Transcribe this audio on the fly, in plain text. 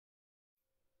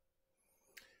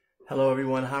Hello,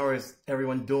 everyone. How is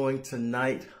everyone doing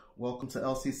tonight? Welcome to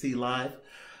LCC Live.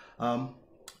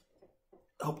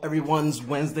 Hope everyone's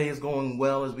Wednesday is going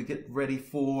well as we get ready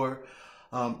for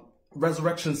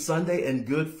Resurrection Sunday and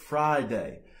Good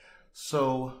Friday.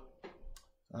 So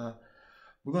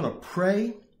we're going to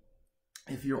pray.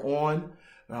 If you're on,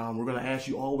 we're going to ask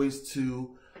you always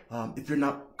to, if you're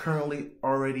not currently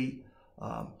already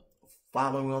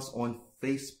following us on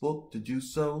Facebook, to do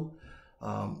so.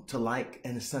 To like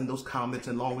and send those comments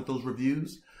along with those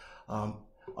reviews,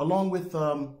 along with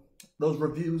those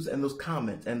reviews and those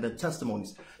comments and the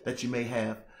testimonies that you may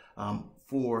have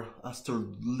for us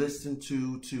to listen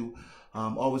to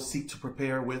always seek to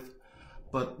prepare with.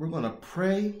 But we're going to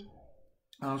pray.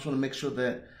 I just want to make sure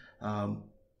that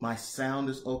my sound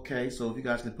is okay. So if you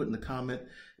guys can put in the comment,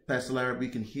 Pastor Larry, we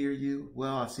can hear you.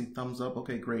 Well, I see thumbs up.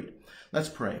 Okay, great. Let's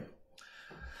pray.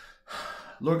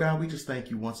 Lord God, we just thank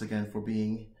you once again for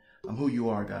being who you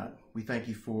are, God. We thank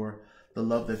you for the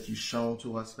love that you've shown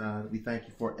to us, God. We thank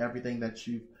you for everything that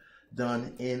you've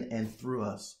done in and through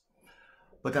us.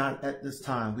 But God, at this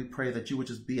time, we pray that you would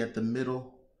just be at the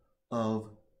middle of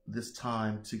this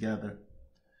time together.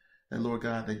 And Lord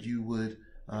God, that you would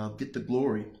get the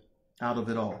glory out of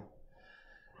it all.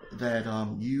 That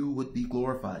you would be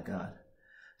glorified, God.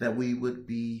 That we would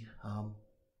be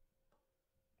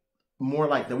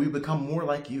we become more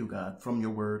like you, God, from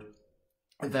your word,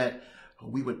 that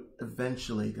we would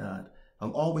eventually, God,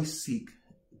 always seek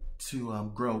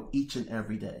to grow each and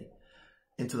every day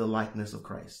into the likeness of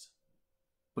Christ.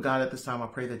 But God, at this time, I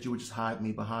pray that you would just hide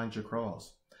me behind your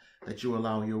cross, that you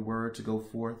allow your word to go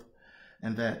forth,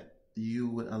 and that you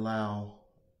would allow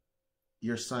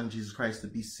your son, Jesus Christ, to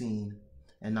be seen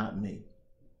and not me.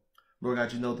 Lord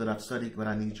God, you know that I've studied, but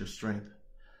I need your strength.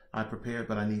 I prepared,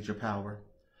 but I need your power.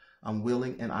 I'm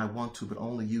willing and I want to, but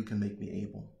only you can make me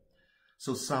able.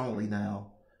 So silently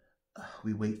now,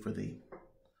 we wait for thee.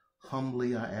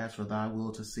 Humbly I ask for thy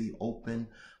will to see. Open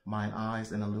mine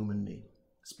eyes and illumine me.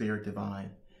 Spirit divine.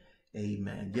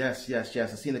 Amen. Yes, yes,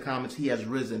 yes. I see in the comments, he has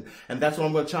risen. And that's what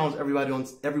I'm going to challenge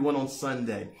everyone on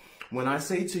Sunday. When I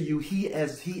say to you, he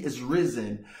is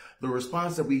risen, the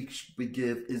response that we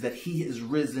give is that he is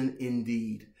risen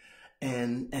indeed.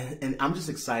 And I'm just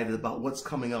excited about what's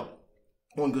coming up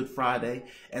on Good Friday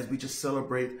as we just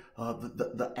celebrate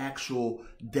the actual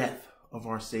death of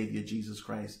our Savior, Jesus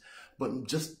Christ. But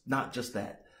not just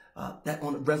that. That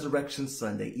on Resurrection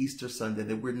Sunday, Easter Sunday,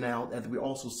 that we're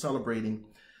also celebrating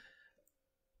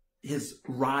his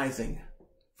rising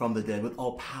from the dead with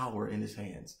all power in his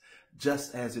hands,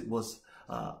 just as it was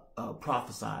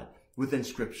prophesied within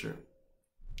Scripture.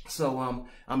 So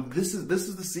this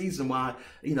is the season why,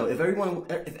 if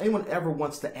anyone ever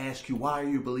wants to ask you, why are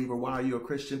you a believer, why are you a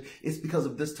Christian, it's because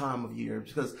of this time of year.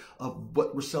 It's because of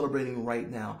what we're celebrating right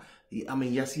now. I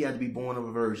mean, yes, he had to be born of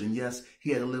a virgin. Yes, he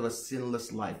had to live a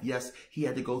sinless life. Yes, he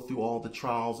had to go through all the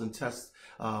trials and tests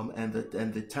and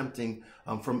the tempting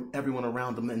from everyone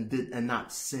around him and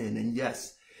not sin. And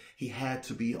yes, he had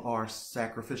to be our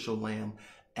sacrificial lamb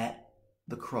at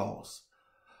the cross.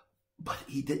 But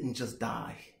he didn't just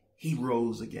die. He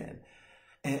rose again.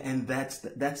 And that's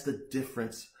the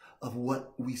difference of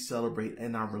what we celebrate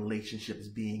in our relationship as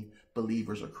being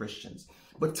believers or Christians.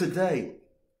 But today,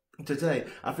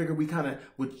 I figured we kind of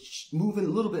would move in a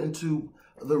little bit into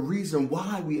the reason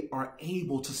why we are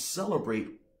able to celebrate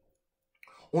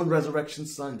on Resurrection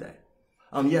Sunday.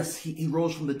 Yes, he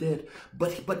rose from the dead,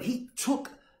 but he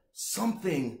took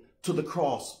something to the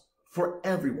cross for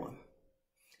everyone.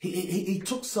 He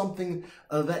took something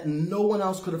that no one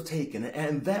else could have taken,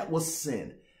 and that was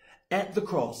sin. At the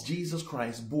cross, Jesus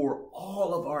Christ bore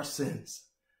all of our sins.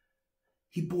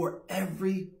 He bore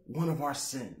every one of our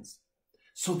sins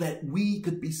so that we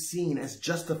could be seen as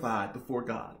justified before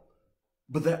God,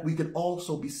 but that we could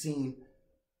also be seen,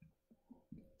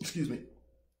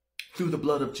 through the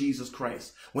blood of Jesus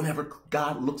Christ. Whenever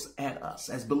God looks at us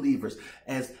as believers,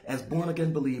 as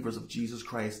born-again believers of Jesus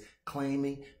Christ,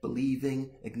 claiming,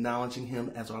 believing, acknowledging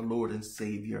him as our Lord and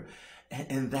Savior.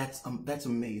 And that's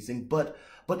amazing. But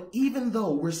even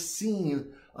though we're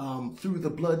seen through the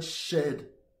bloodshed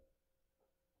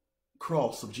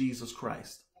cross of Jesus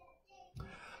Christ,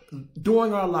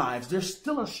 during our lives, there's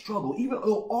still a struggle. Even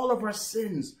though all of our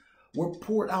sins were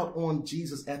poured out on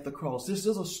Jesus at the cross, there's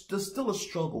still a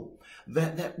struggle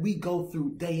that we go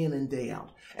through day in and day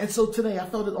out. And so today I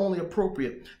felt it only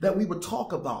appropriate that we would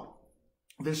talk about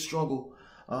this struggle,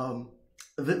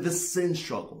 this sin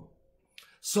struggle.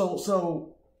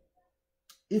 So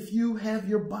if you have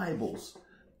your Bibles,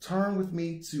 turn with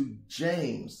me to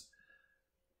James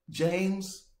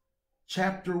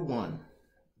chapter 1.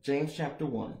 James chapter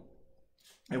 1.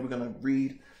 And we're going to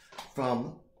read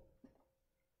from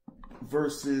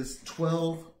verses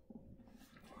 12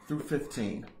 through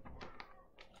 15.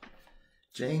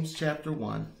 James chapter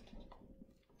 1.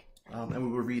 And we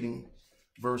were reading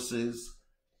verses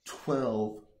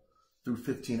 12 through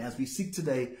 15 as we seek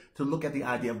today to look at the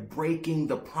idea of breaking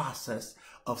the process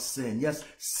of sin. Yes,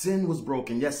 sin was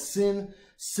broken. Yes, sin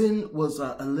was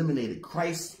eliminated.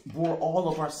 Christ bore all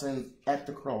of our sins at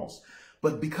the cross.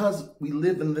 But because we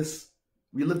live this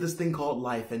thing called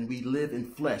life, and we live in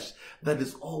flesh that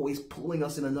is always pulling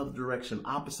us in another direction,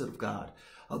 opposite of God.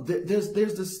 There's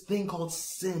this thing called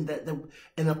sin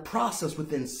and a process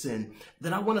within sin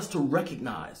that I want us to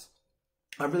recognize.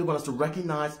 I really want us to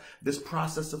recognize this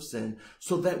process of sin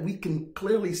so that we can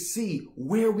clearly see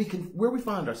where we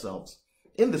find ourselves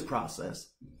in this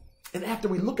process. And after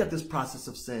we look at this process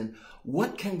of sin,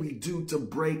 what can we do to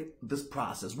break this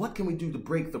process? What can we do to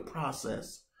break the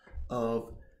process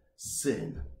of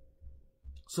sin?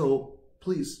 So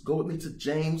please go with me to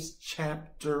James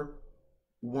chapter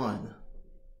 1,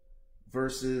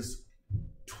 verses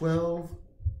 12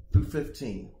 through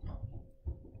 15.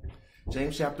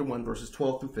 James chapter 1, verses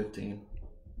 12 through 15.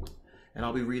 And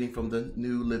I'll be reading from the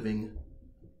New Living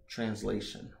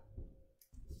Translation.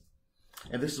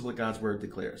 And this is what God's word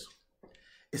declares.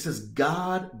 It says,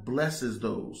 God blesses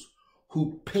those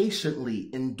who patiently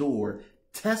endure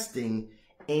testing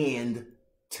and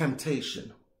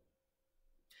temptation.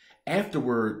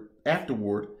 Afterward,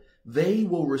 they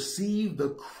will receive the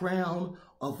crown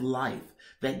of life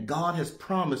that God has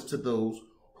promised to those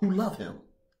who love him.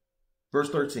 Verse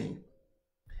 13.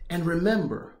 And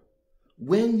remember,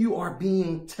 when you are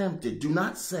being tempted, do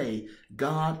not say,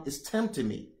 God is tempting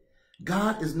me.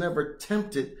 God is never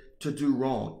tempted to do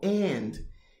wrong, and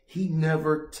he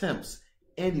never tempts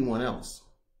anyone else.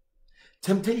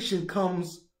 Temptation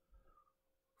comes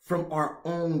from our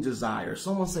own desires.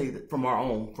 Someone say that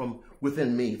from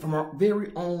within me, from our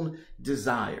very own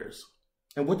desires.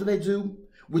 And what do?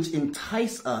 Which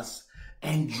entice us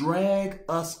and drag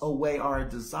us away. Our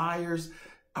desires,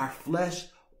 our flesh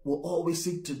will always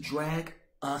seek to drag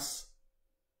us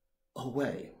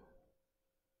away.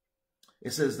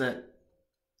 It says that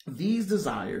these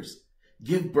desires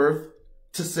give birth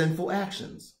to sinful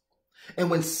actions. And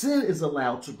when sin is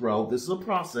allowed to grow, this is a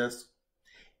process,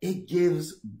 it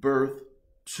gives birth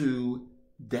to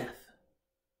death.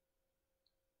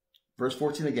 Verse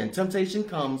 14 again, temptation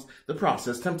comes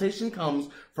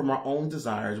from our own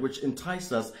desires, which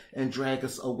entice us and drag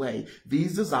us away.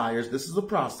 These desires, this is a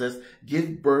process,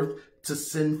 give birth to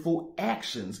sinful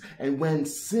actions. And when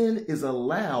sin is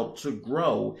allowed to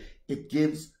grow, it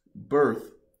gives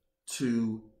birth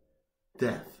to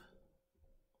death.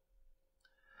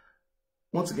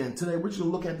 Once again, today we're just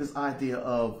going to look at this idea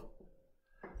of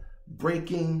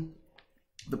breaking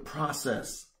the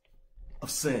process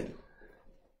of sin.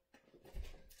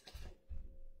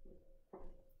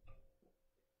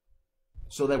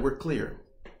 So that we're clear.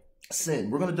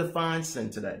 Sin. We're going to define sin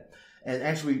today. And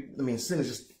actually, sin is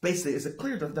just basically, it's a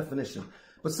clear definition.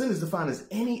 But sin is defined as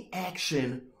any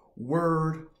action,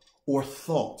 word, or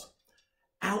thought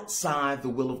outside the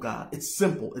will of God. It's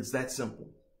simple. It's that simple.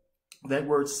 That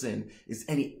word sin is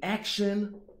any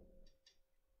action,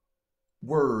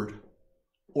 word,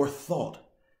 or thought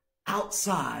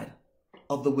outside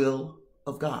of the will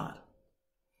of God.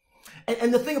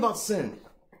 And the thing about sin,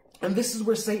 and this is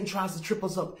where Satan tries to trip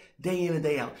us up day in and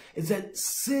day out, is that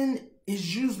sin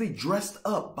is usually dressed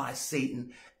up by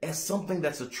Satan as something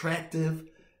that's attractive,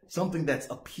 something that's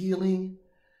appealing,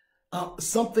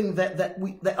 something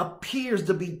that appears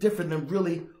to be different than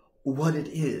really what it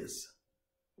is.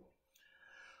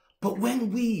 But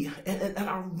when we, and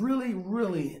I really,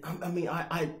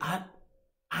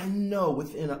 I know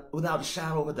without a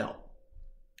shadow of a doubt,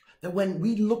 that when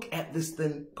we look at this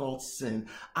thing called sin,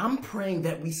 I'm praying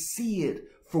that we see it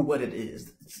for what it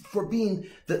is, for being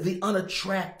the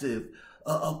unattractive,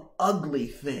 ugly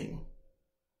thing.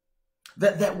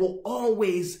 That will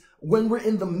always, when we're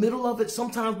in the middle of it,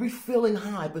 sometimes we're feeling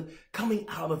high, but coming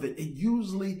out of it, it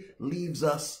usually leaves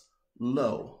us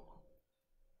low.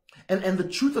 And the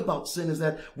truth about sin is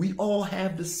that we all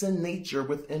have the sin nature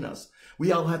within us.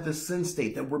 We all have the sin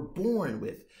state that we're born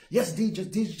with. Yes,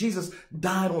 Jesus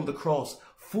died on the cross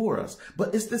for us,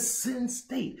 but it's the sin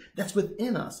state that's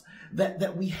within us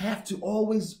that we have to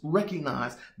always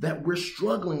recognize that we're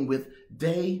struggling with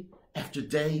day after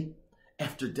day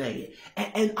after day.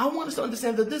 And I want us to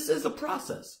understand that this is a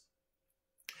process.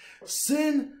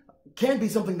 Sin can be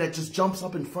something that just jumps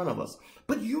up in front of us,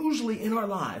 but usually in our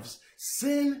lives,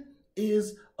 sin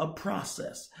is a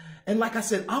process. And like I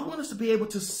said, I want us to be able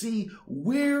to see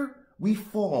where we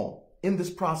fall in this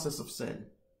process of sin.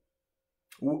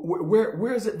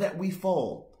 Where is it that we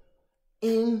fall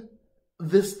in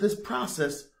this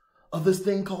process of this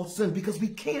thing called sin? Because we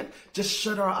can't just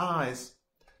shut our eyes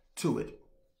to it.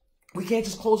 We can't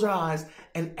just close our eyes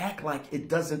and act like it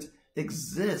doesn't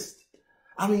exist.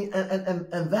 I mean,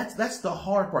 and that's the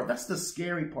hard part. That's the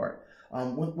scary part.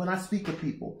 When I speak with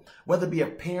people, whether it be a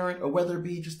parent or whether it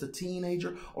be just a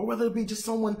teenager or whether it be just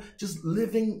someone just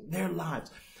living their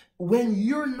lives, when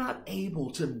you're not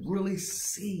able to really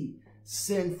see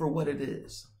sin for what it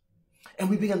is, and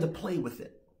we begin to play with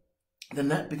it, then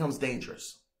that becomes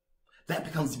dangerous. That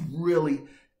becomes really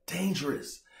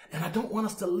dangerous. And I don't want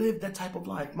us to live that type of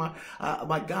life. My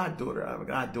goddaughter, I have a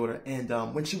goddaughter, and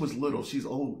when she was little, she's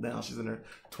old now, she's in her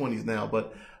 20s now,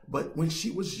 but when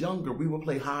she was younger, we would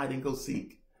play hide and go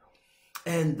seek.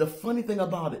 And the funny thing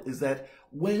about it is that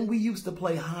when we used to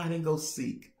play hide and go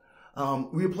seek,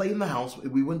 we would play in the house,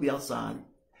 we wouldn't be outside.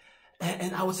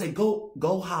 And I would say,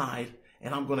 go hide,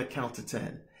 and I'm going to count to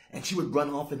 10. And she would run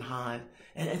off and hide.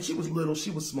 And she was little,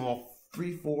 she was small,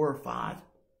 3, 4, or 5.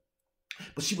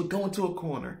 But she would go into a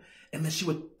corner, and then she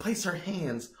would place her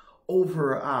hands over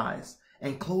her eyes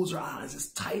and close her eyes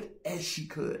as tight as she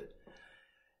could.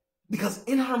 Because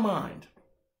in her mind,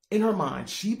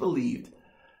 she believed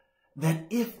that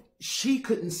if she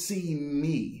couldn't see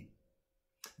me,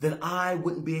 then I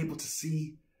wouldn't be able to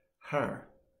see her.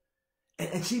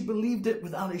 And she believed it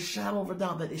without a shadow of a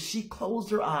doubt that if she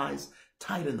closed her eyes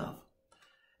tight enough,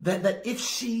 that if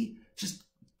she just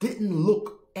didn't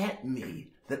look at me,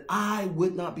 that I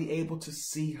would not be able to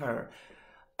see her.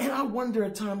 And I wonder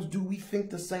at times, do we think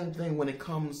the same thing when it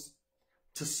comes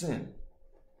to sin?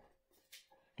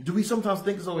 Do we sometimes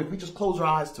think as though if we just close our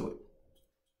eyes to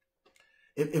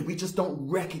it, if we just don't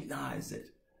recognize it,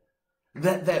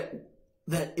 that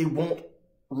it won't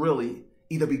really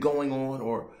either be going on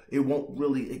or it won't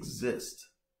really exist?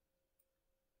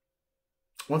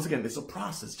 Once again, it's a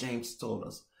process. James told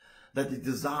us that the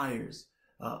desires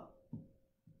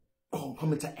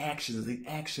come into actions. The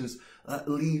actions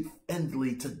lead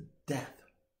endly to death.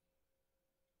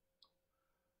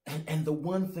 And the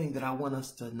one thing that I want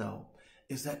us to know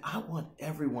is that I want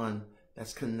everyone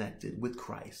that's connected with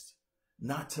Christ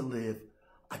not to live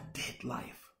a dead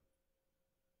life.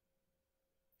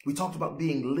 We talked about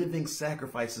being living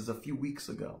sacrifices a few weeks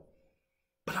ago.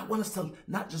 But I want us to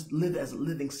not just live as a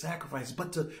living sacrifice,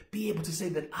 but to be able to say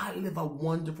that I live a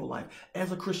wonderful life.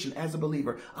 As a Christian, as a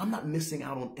believer, I'm not missing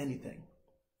out on anything.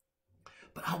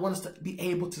 But I want us to be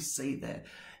able to say that.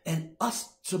 And us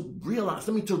to realize,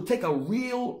 to take a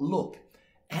real look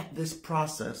at this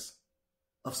process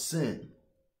of sin.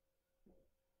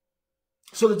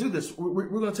 So to do this, we're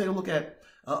going to take a look at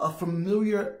a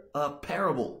familiar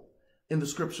parable in the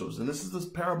scriptures. And this is this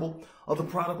parable of the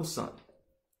prodigal son.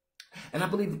 And I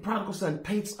believe the prodigal son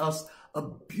paints us a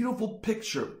beautiful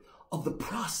picture of the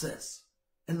process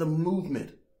and the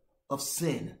movement of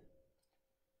sin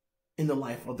in the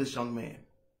life of this young man.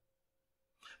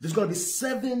 There's going to be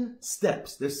 7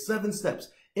 steps. There's 7 steps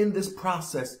in this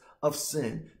process of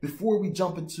sin before we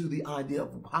jump into the idea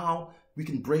of how we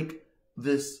can break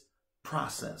this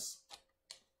process.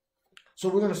 So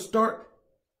we're going to start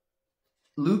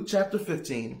Luke chapter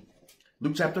 15.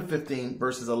 Luke chapter 15,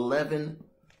 verses 11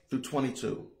 through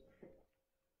 22.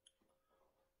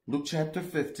 Luke chapter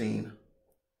 15,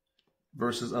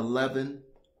 verses 11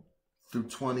 through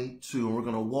 22. And we're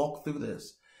going to walk through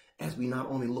this as we not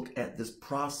only look at this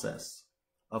process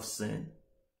of sin,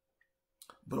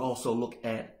 but also look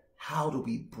at how do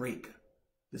we break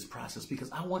this process,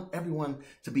 because I want everyone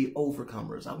to be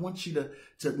overcomers. I want you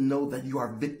to know that you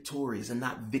are victorious and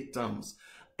not victims.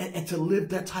 And to live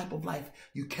that type of life,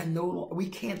 we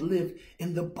can't live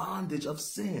in the bondage of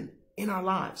sin in our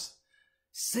lives.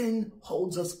 Sin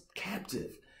holds us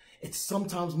captive. It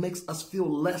sometimes makes us feel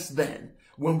less than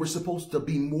when we're supposed to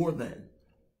be more than.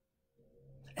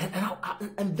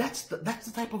 And that's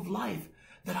the type of life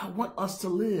that I want us to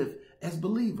live as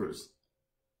believers.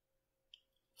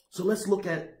 So let's look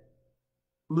at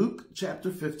Luke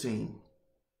chapter 15.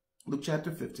 Luke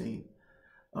chapter 15,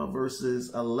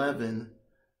 verses 11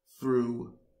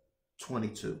 through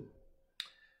 22.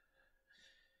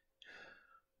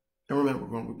 And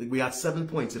remember, we got 7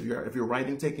 points. If you're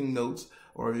writing, taking notes,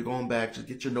 or if you're going back, just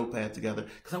get your notepad together,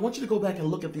 because I want you to go back and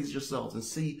look at these yourselves and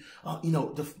see,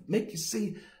 to make you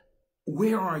see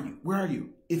where are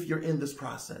you if you're in this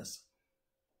process,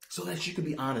 so that you can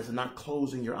be honest and not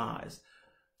closing your eyes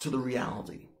to the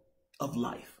reality of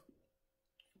life.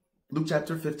 Luke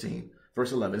chapter 15,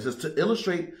 verse 11. It says, to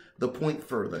illustrate the point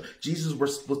further, Jesus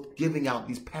was giving out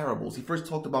these parables. He first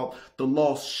talked about the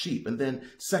lost sheep. And then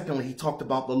secondly, he talked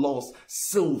about the lost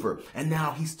silver. And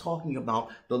now he's talking about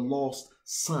the lost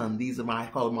son. These are I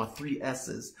call them my 3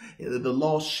 S's. The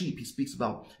lost sheep he speaks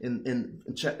about in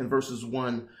verses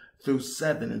 1 through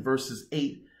 7. In verses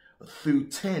 8 through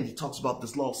 10, he talks about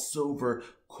this lost silver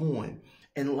coin.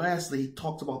 And lastly, he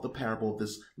talked about the parable of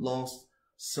this lost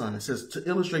son. It says, to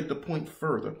illustrate the point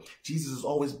further, Jesus is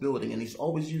always building, and he's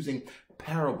always using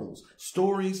parables,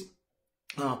 stories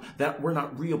that were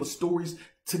not real, but stories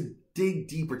to dig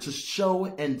deeper, to show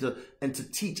and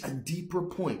to teach a deeper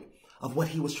point of what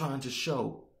he was trying to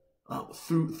show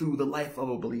through the life of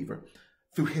a believer,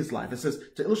 through his life. It says,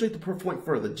 to illustrate the point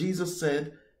further, Jesus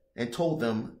said and told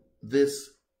them this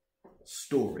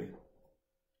story.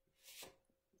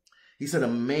 He said, a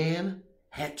man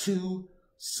had 2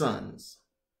 sons.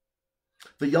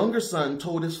 The younger son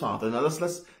told his father. Now let's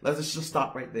just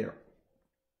stop right there.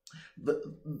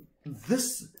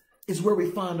 This is where we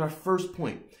find our first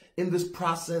point in this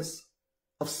process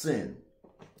of sin.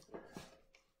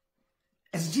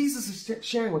 As Jesus is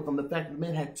sharing with them the fact that the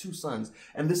man had 2 sons,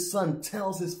 and this son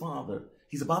tells his father,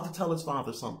 he's about to tell his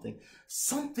father something.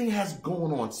 Something has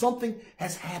gone on. Something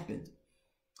has happened.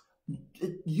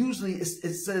 Usually it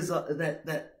says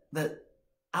that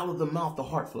out of the mouth the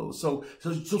heart flows. So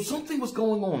something was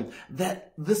going on,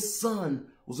 that this son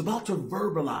was about to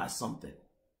verbalize something.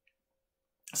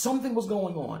 Something was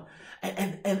going on.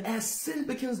 And as sin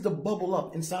begins to bubble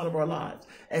up inside of our lives,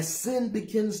 as sin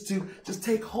begins to just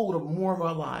take hold of more of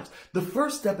our lives, the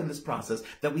first step in this process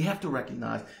that we have to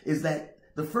recognize is that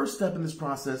the first step in this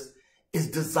process is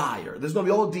desire. There's going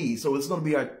to be all D's, so it's going to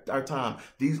be our time.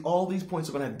 All these points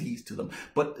are going to have D's to them.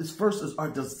 But first is our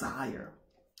desire.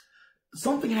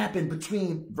 Something happened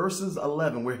between verses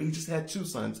 11, where he just had 2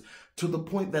 sons, to the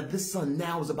point that this son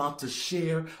now is about to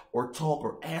share or talk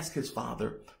or ask his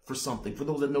father for something. For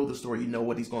those that know the story, you know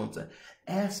what he's going to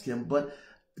ask him. But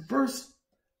first,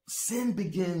 sin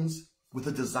begins with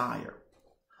a desire,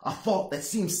 a thought that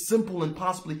seems simple and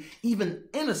possibly even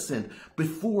innocent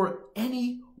before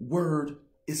any word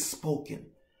is spoken.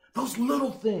 Those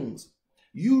little things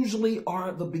usually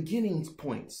are the beginning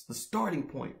points, the starting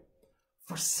point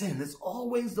for sin. It's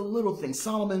always the little things.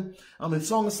 Solomon, in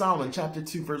Song of Solomon, chapter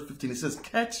 2, verse 15, it says,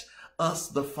 catch us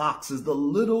the foxes, the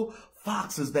little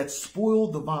foxes that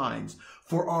spoil the vines,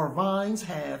 for our vines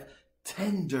have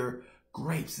tender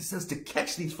grapes. It says to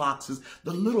catch these foxes,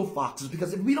 the little foxes,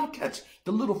 because if we don't catch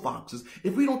the little foxes,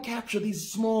 if we don't capture these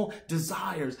small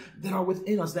desires that are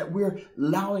within us, that we're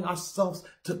allowing ourselves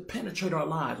to penetrate our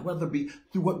lives, whether it be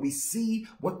through what we see,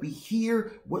 what we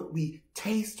hear, what we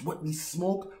taste, what we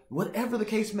smoke, whatever the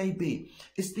case may be,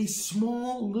 it's these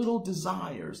small little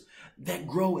desires that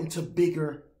grow into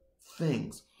bigger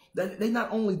things. They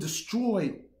not only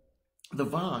destroy the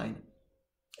vine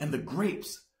and the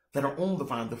grapes that are on the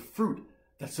vine, the fruit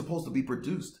that's supposed to be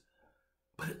produced,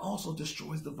 but it also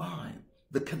destroys the vine,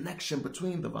 the connection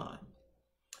between the vine.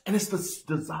 And it's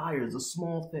the desires, the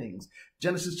small things.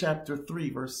 Genesis chapter 3,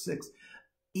 verse 6,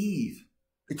 Eve,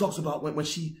 it talks about when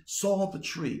she saw the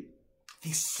tree,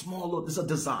 these small, there's a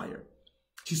desire.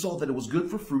 She saw that it was good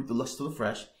for fruit, the lust of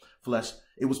the flesh.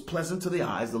 It was pleasant to the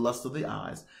eyes, the lust of the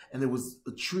eyes. And it was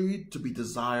a tree to be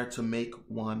desired to make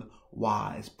one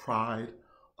wise, pride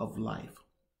of life.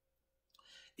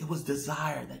 It was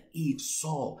desire that Eve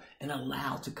saw and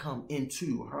allowed to come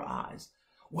into her eyes.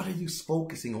 What are you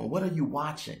focusing on? What are you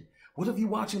watching? What are you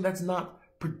watching that's not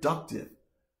productive?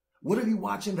 What are you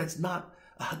watching that's not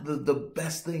the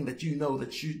best thing that you know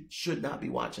that you should not be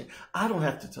watching? I don't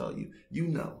have to tell you, you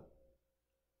know.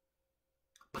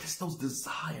 But it's those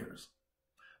desires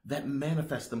that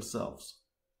manifest themselves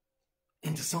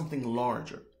into something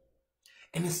larger.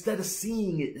 And instead of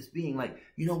seeing it as being like,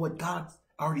 you know what, God's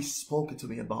already spoken to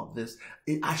me about this.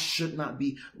 I should not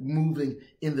be moving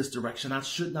in this direction. I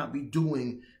should not be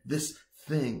doing this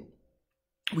thing.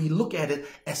 We look at it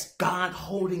as God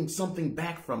holding something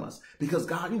back from us, because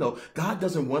God, God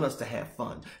doesn't want us to have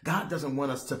fun. God doesn't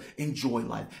want us to enjoy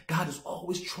life. God is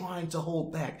always trying to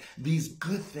hold back these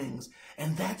good things.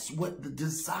 And that's what the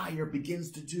desire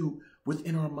begins to do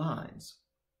within our minds.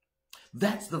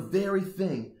 That's the very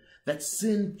thing that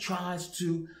sin tries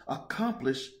to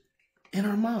accomplish in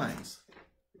our minds.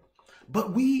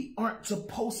 But we aren't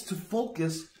supposed to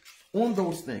focus on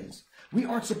those things. We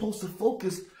aren't supposed to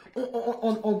focus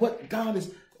on what God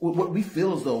is, what we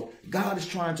feel as though God is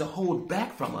trying to hold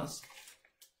back from us.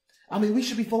 I mean, we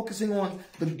should be focusing on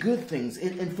the good things.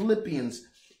 In Philippians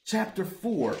chapter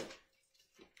 4,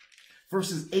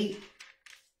 verses 8,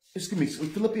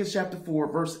 Philippians chapter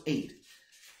 4, verse 8.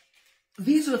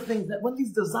 These are the things that when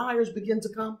these desires begin to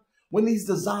come, when these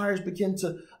desires begin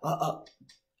to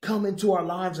come into our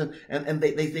lives and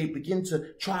they begin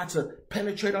to try to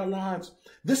penetrate our lives,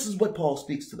 this is what Paul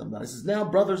speaks to them about. He says, now,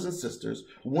 brothers and sisters,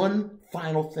 one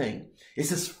final thing. It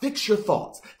says, fix your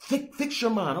thoughts, fix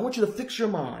your mind. I want you to fix your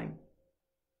mind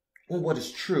on what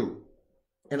is true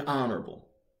and honorable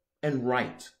and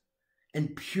right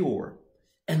and pure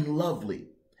and lovely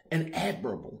and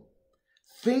admirable.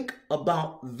 Think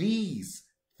about these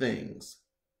things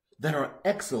that are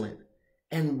excellent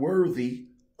and worthy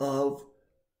of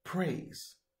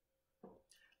praise.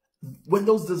 When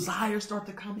those desires start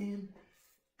to come in,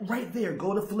 right there,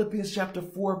 go to Philippians chapter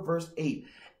 4, verse 8,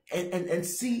 and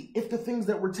see if the things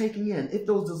that we're taking in, if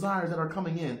those desires that are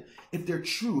coming in, if they're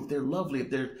true, if they're lovely, if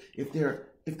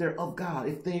they're of God,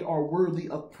 if they are worthy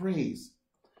of praise,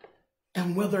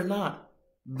 and whether or not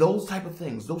those type of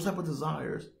things, those type of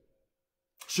desires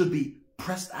should be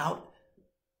pressed out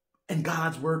and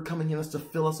God's word coming in us to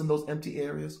fill us in those empty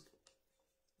areas.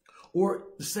 Or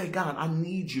to say, God, I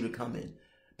need you to come in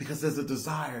because there's a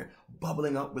desire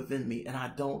bubbling up within me and I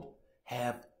don't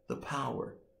have the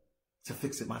power to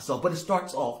fix it myself. But it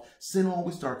starts off, sin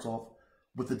always starts off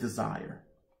with a desire.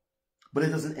 But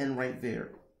it doesn't end right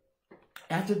there.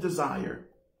 After desire,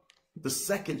 the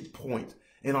second point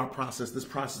in our process, this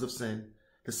process of sin,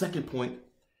 the second point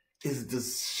is a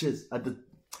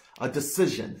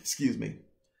decision, excuse me.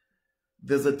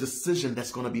 There's a decision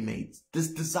that's going to be made. This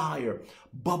desire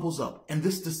bubbles up, and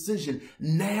this decision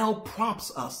now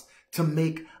prompts us to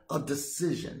make a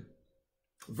decision.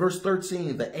 Verse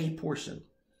 13, the A portion,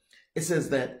 it says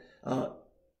that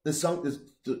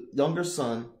the younger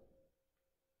son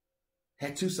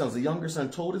had two sons. The younger son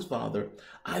told his father,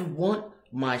 I want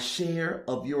my share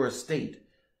of your estate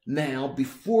now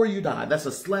before you die. That's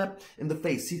a slap in the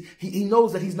face. He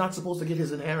knows that he's not supposed to get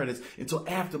his inheritance until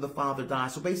after the father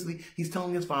dies. So basically, he's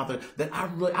telling his father that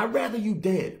I'd rather you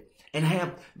dead and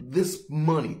have this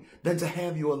money than to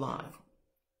have you alive.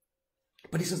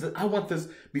 But he says that I want this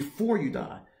before you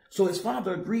die. So his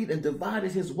father agreed and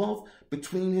divided his wealth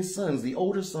between his sons, the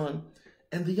older son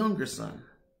and the younger son.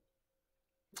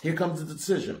 Here comes the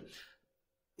decision.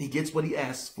 He gets what he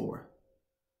asks for.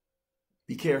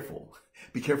 Be careful.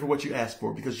 Be careful what you ask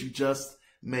for because you just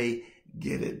may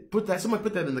get it. Somebody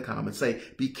put that in the comments. Say,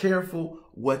 be careful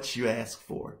what you ask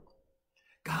for.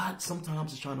 God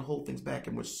sometimes is trying to hold things back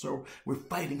and we're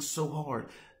fighting so hard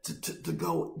to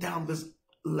go down this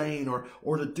lane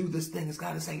or to do this thing. As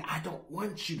God is saying, I don't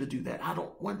want you to do that. I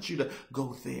don't want you to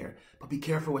go there. But be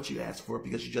careful what you ask for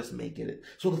because you just may get it.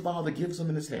 So the father gives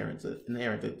him an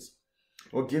inheritance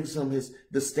or gives him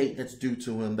the estate that's due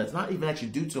to him, that's not even actually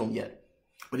due to him yet.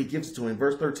 But he gives it to him.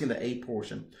 Verse 13, the A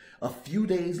portion. A few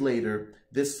days later,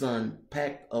 this son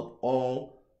packed up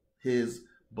all his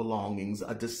belongings.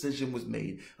 A decision was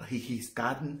made. He's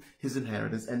gotten his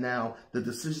inheritance. And now the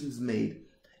decision is made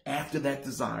after that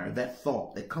desire, that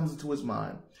thought that comes into his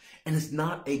mind. And it's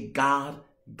not a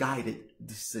God-guided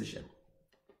decision.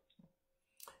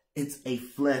 It's a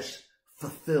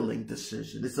flesh-fulfilling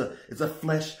decision. It's a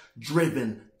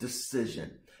flesh-driven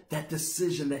decision. That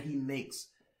decision that he makes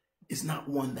is not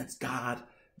one that's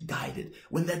God-guided.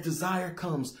 When that desire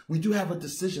comes, we do have a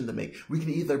decision to make. We can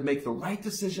either make the right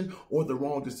decision or the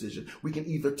wrong decision. We can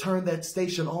either turn that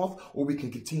station off or we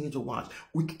can continue to watch.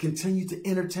 We can continue to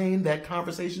entertain that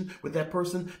conversation with that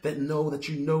person that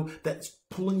you know that's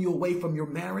pulling you away from your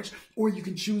marriage, or you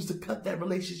can choose to cut that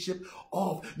relationship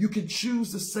off. You can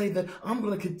choose to say that I'm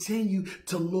going to continue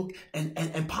to look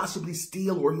and possibly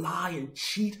steal or lie and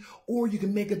cheat, or you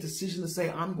can make a decision to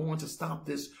say, I'm going to stop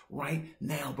this right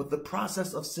now. But the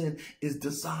process of sin is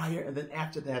desire, and then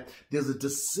after that, there's a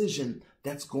decision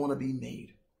that's going to be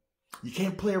made. You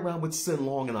can't play around with sin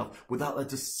long enough without a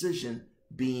decision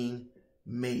being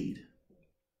made.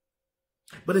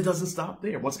 But it doesn't stop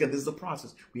there. Once again, this is a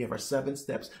process. We have our 7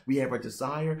 steps. We have our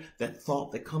desire, that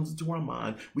thought that comes into our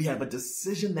mind. We have a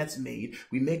decision that's made.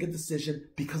 We make a decision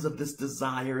because of this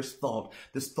desirous thought.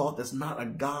 This thought that's not a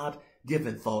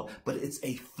God-given thought, but it's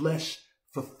a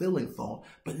flesh-fulfilling thought.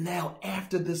 But now,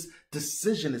 after this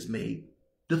decision is made,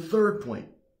 the third point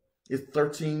is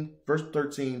verse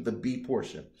 13, the B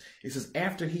portion. It says,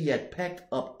 after he had packed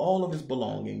up all of his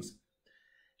belongings,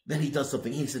 then he does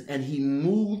something. He said, and he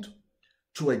moved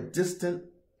to a distant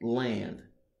land,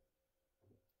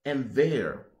 and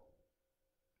there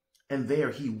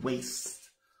he wastes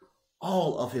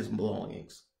all of his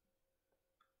belongings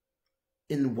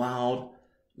in wild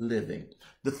living.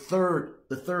 The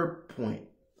third point,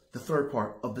 the third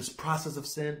part of this process of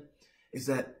sin is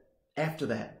that after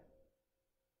that,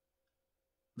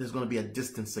 there's going to be a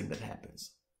distancing that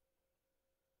happens.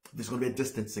 There's going to be a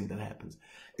distancing that happens.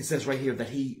 It says right here that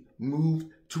he moved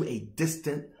to a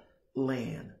distant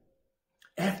land.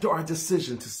 After our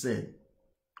decision to sin,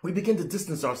 we begin to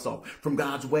distance ourselves from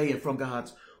God's way and from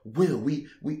God's will. We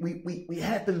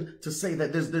happen to say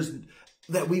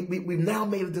that we've now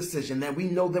made a decision, that we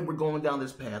know that we're going down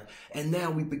this path, and now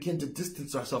we begin to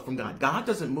distance ourselves from God. God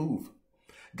doesn't move.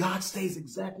 God stays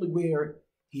exactly where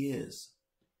he is.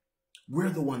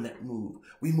 We're the one that move.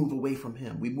 We move away from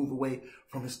him. We move away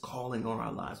from his calling on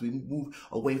our lives. We move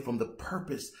away from the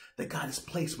purpose that God has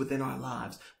placed within our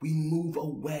lives. We move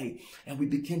away and we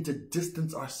begin to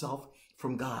distance ourselves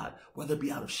from God, whether it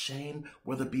be out of shame,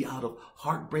 whether it be out of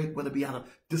heartbreak, whether it be out of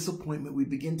disappointment. We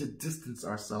begin to distance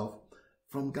ourselves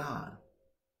from God.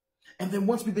 And then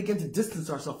once we begin to distance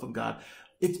ourselves from God,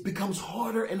 it becomes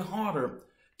harder and harder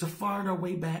to find our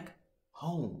way back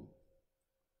home.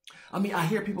 I mean, I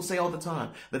hear people say all the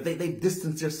time that they've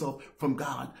distanced themselves from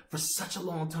God for such a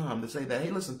long time. They say that,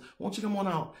 hey, listen, won't you come on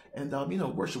out and,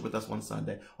 worship with us one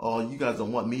Sunday? Oh, you guys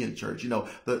don't want me in church.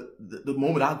 The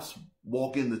moment I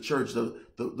walk in the church, the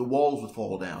walls would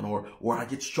fall down, or I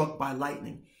get struck by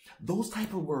lightning. Those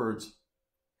type of words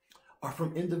are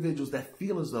from individuals that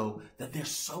feel as though that they're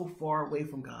so far away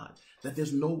from God, that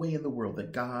there's no way in the world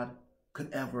that God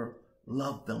could ever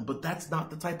love them. But that's not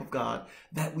the type of God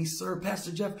that we serve.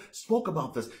 Pastor Jeff spoke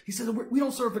about this. He said we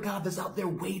don't serve a God that's out there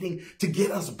waiting to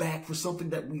get us back for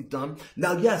something that we've done.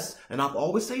 Now, yes, and I've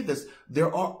always say this,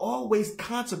 there are always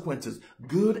consequences,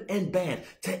 good and bad,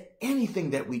 to anything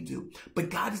that we do.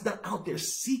 But God is not out there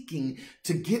seeking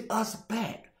to get us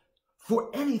back for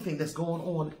anything that's going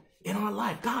on in our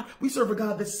life. We serve a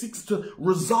God that seeks to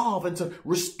resolve and to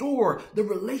restore the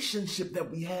relationship that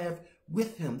we have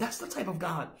with him. That's the type of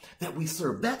God that we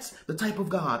serve. That's the type of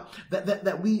God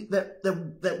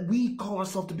that we call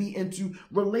ourselves to be into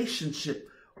relationship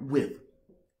with.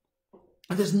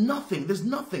 And there's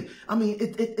nothing. I mean,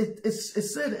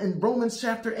 it's said in Romans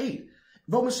chapter 8,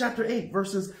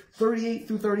 verses 38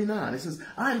 through 39. It says,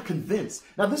 I am convinced.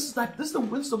 Now, this is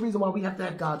the reason why we have to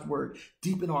have God's word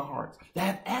deep in our hearts, to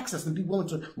have access and be willing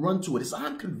to run to it. It's,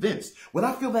 I'm convinced. When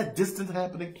I feel that distance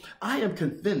happening, I am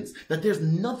convinced that there's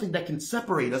nothing that can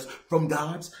separate us from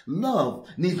God's love.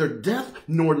 Neither death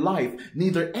nor life,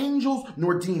 neither angels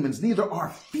nor demons, neither our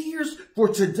fears for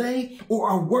today or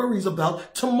our worries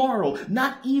about tomorrow.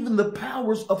 Not even the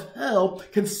powers of hell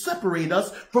can separate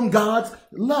us from God's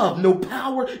love. No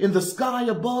power in the sky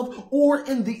above or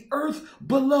in the earth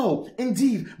below.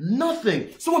 Indeed, nothing.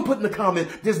 Someone put in the comment,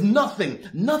 there's nothing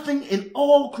in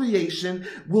all creation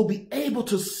will be able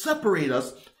to separate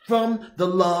us from the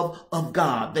love of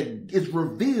God that is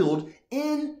revealed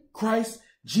in Christ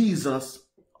Jesus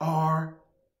our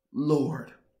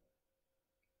Lord.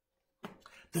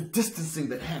 The distancing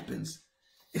that happens,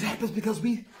 it happens because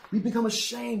we become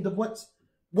ashamed of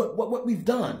what we've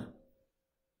done.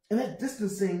 And that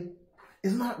distancing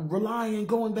is not relying and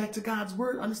going back to God's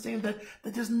word. Understand that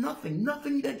there's nothing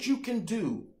that you can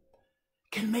do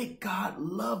can make God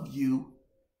love you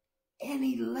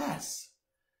any less.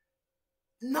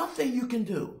 Nothing you can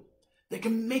do that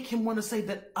can make him want to say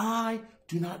that I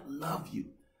do not love you,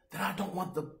 that I don't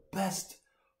want the best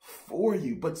for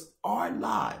you. But our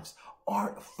lives,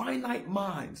 our finite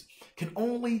minds can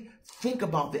only think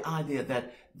about the idea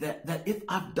that if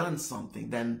I've done something,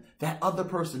 then that other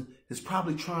person is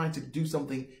probably trying to do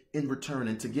something in return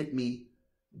and to get me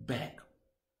back.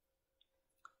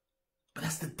 But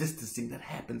that's the distancing that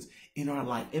happens in our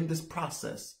life, in this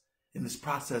process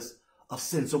of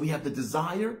sin. So we have the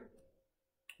desire,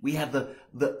 we have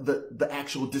the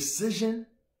actual decision,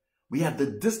 we have the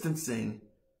distancing,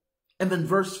 and then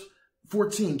verse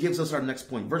 14 gives us our next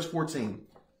point. Verse 14,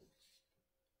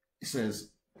 it says,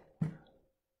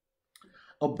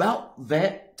 about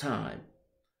the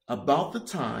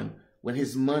time when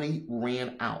his money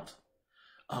ran out,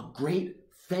 a great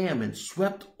famine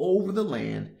swept over the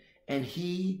land, and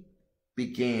he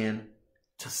began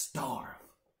to starve.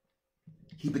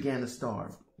 He began to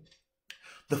starve.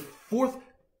 The fourth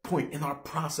point in our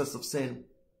process of sin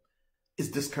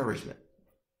is discouragement.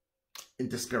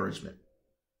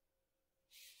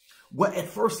 Well, at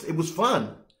first it was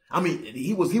fun. I mean,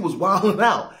 he was wilding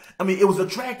out. I mean, it was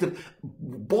attractive,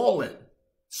 balling,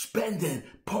 spending,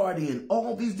 partying,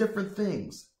 all these different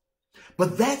things.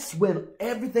 But that's when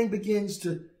everything begins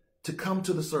to come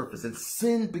to the surface and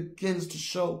sin begins to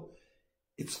show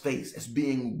its face as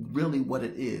being really what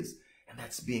it is. And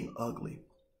that's being ugly.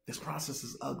 This process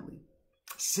is ugly.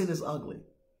 Sin is ugly.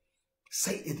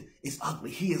 Satan is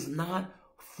ugly. He is not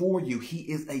for you. He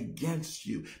is against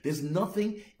you. There's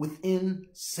nothing within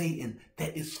Satan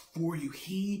that is for you.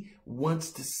 He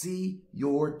wants to see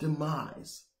your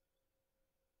demise.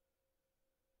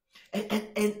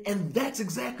 And that's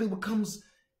exactly what comes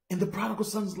in the prodigal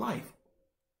son's life.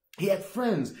 He had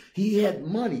friends, he had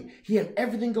money, he had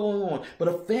everything going on, but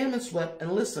a famine swept,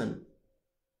 and listen,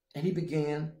 and he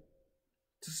began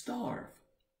to starve.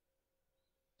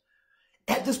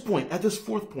 At this point, at this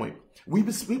fourth point, we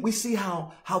see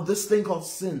how this thing called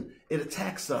sin, it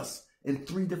attacks us in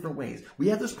three different ways. We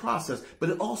have this process,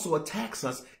 but it also attacks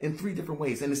us in three different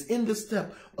ways. And it's in this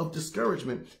step of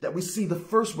discouragement that we see the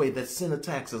first way that sin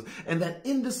attacks us. And that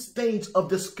in this stage of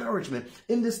discouragement,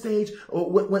 in this stage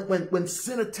when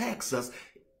sin attacks us,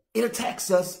 it attacks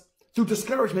us through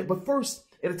discouragement. But first,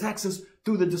 it attacks us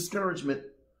through the discouragement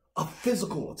of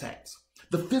physical attacks.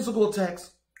 The physical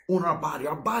attacks on our body.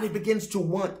 Our body begins to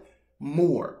want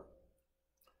more.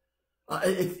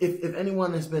 If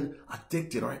anyone has been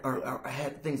addicted or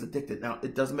had things addicted, now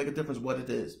it doesn't make a difference what it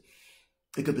is.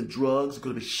 It could be drugs, it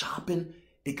could be shopping,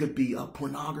 it could be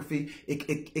pornography,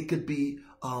 it could be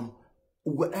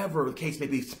whatever the case may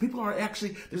be. People are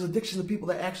actually, there's addiction to people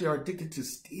that actually are addicted to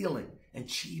stealing and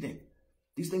cheating.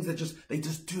 These things that they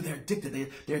just do, they're addicted.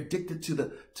 They're addicted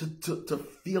to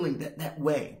feeling that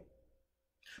way.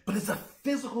 But it's a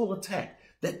physical attack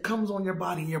that comes on your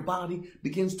body, and your body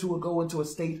begins to go into a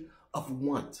state of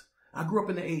want. I grew up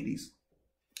in the 80s,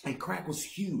 and crack was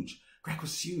huge. Crack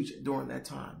was huge during that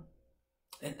time.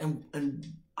 And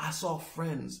I saw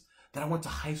friends that I went to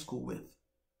high school with,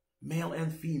 male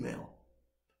and female,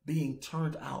 being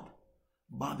turned out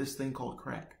by this thing called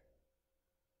crack.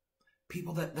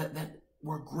 People that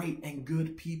were great and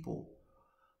good people,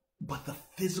 but the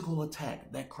physical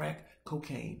attack that crack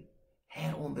cocaine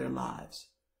had on their lives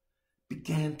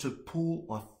began to pull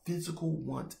a physical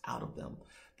want out of them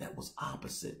that was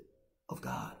opposite of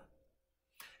God.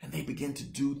 And they began to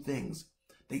do things.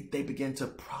 They began to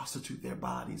prostitute their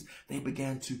bodies. They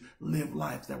began to live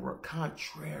lives that were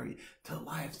contrary to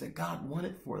lives that God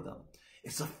wanted for them.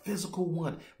 It's a physical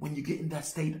want. When you get in that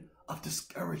state of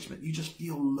discouragement, you just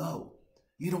feel low.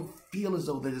 You don't feel as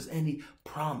though there's any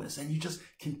promise. And you just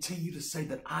continue to say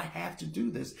that I have to do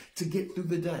this to get through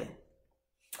the day.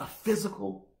 A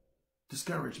physical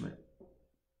discouragement.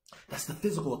 That's the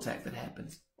physical attack that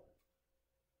happens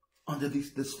under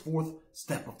this fourth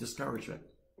step of discouragement.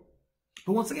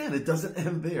 But once again, it doesn't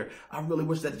end there. I really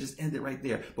wish that it just ended right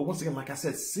there. But once again, like I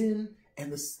said, sin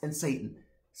and Satan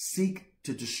seek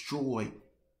to destroy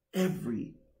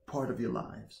every part of your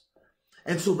lives.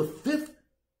 And so the fifth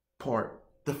part,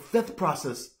 the fifth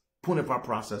point of our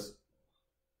process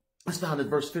is found in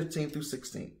verse 15 through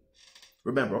 16.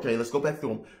 Remember, okay, let's go back through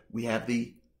them. We have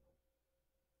the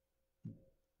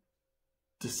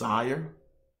desire.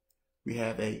 We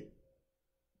have a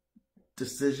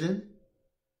decision.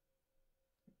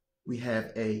 We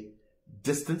have a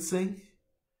distancing.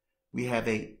 We have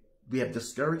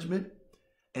discouragement.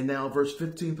 And now verse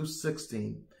 15 through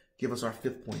 16 give us our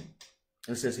fifth point.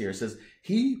 And it says here, it says,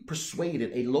 he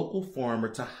persuaded a local farmer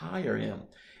to hire him,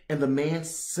 and the man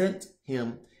sent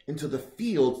him into the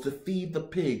fields to feed the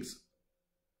pigs.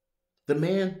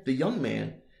 The young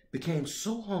man became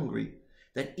so hungry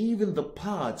that even the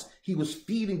pods he was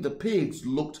feeding the pigs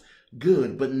looked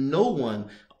good, but no one,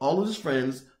 all of his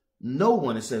friends, no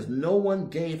one, it says, no one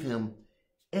gave him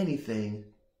anything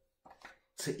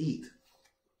to eat.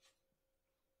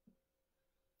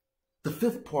 The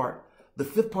fifth part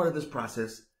of this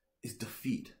process is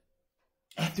defeat.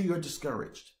 After you're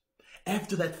discouraged,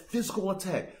 after that physical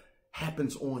attack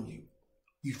happens on you,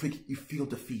 you feel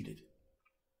defeated.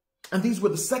 And these were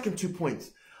the second 2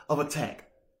 points of attack.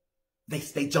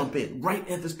 They jump in right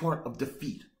at this part of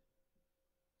defeat.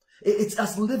 It's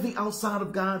us living outside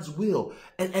of God's will.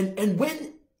 And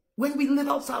when we live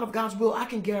outside of God's will, I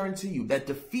can guarantee you that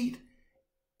defeat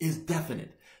is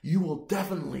definite. You will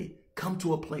definitely come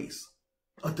to a place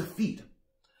of defeat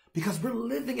because we're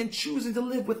living and choosing to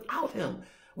live without him.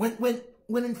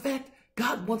 When in fact,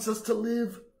 God wants us to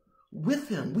live with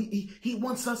him. He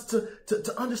wants us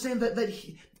to understand that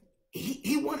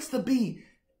he wants to be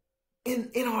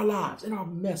in our lives, in our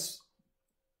mess.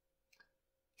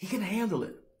 He can handle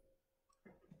it.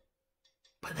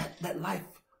 But that life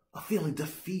of feeling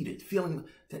defeated, feeling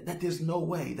that there's no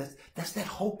way, that's that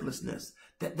hopelessness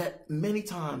that many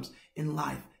times in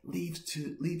life leads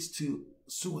to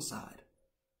suicide,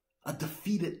 a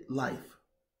defeated life.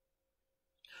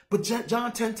 But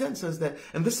John 10:10 says that,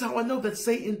 and this is how I know that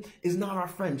Satan is not our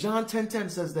friend. John 10:10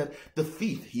 says that the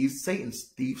thief, he's Satan's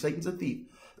thief, Satan's a thief.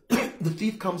 The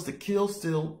thief comes to kill,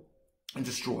 steal, and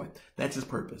destroy. That's his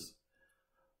purpose.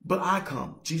 But I've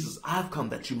come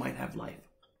that you might have life,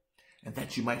 and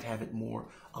that you might have it more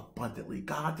abundantly.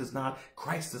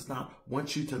 Christ does not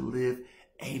want you to live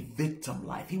a victim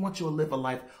life. He wants you to live a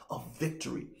life of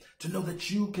victory, to know that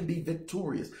you can be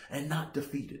victorious and not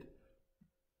defeated.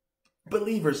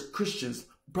 Believers, Christians,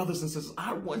 brothers and sisters,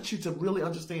 I want you to really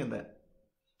understand that.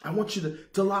 I want you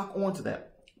to lock on to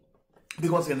that.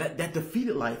 Because again, that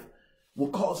defeated life will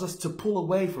cause us to pull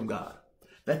away from God.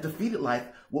 That defeated life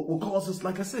will cause us,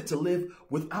 like I said, to live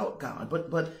without God.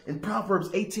 But in Proverbs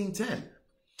 18:10,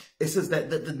 it says that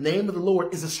the name of the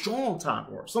Lord is a strong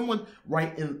tower. Someone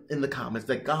write in the comments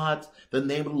that the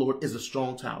name of the Lord is a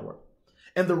strong tower.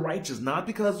 And the righteous, not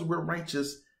because we're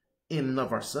righteous in and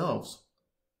of ourselves,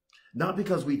 not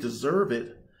because we deserve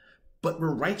it, but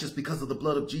we're righteous because of the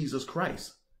blood of Jesus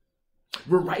Christ.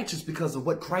 We're righteous because of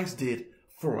what Christ did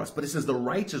for us. But it says the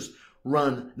righteous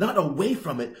run not away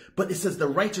from it, but it says the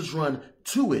righteous run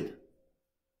to it,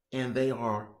 and they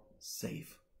are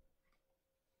safe.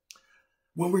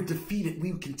 When we're defeated,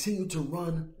 we continue to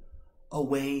run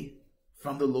away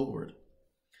from the Lord.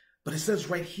 But it says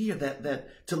right here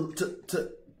that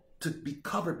to be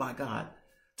covered by God,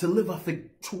 to live a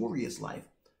victorious life,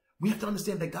 we have to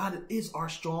understand that God is our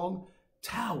strong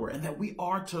tower, and that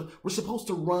we're supposed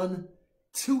to run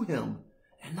to him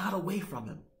and not away from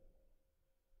him.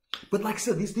 But like I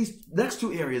said, these next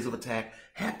two areas of attack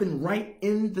happen right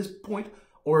in this point,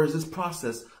 or is this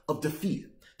process of defeat.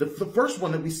 The first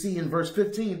one that we see in verse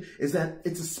 15 is that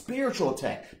it's a spiritual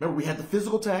attack. Remember, we had the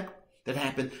physical attack that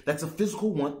happened. That's a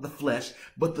physical one, the flesh.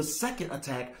 But the second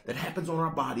attack that happens on our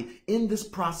body in this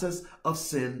process of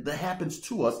sin that happens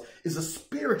to us is a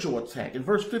spiritual attack. In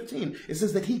verse 15, it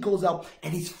says that he goes out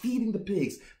and he's feeding the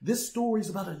pigs. This story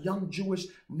is about a young Jewish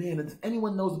man. And if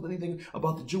anyone knows anything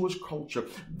about the Jewish culture,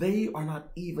 they are not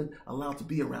even allowed to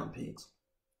be around pigs,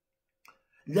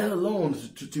 let alone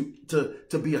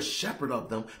to be a shepherd of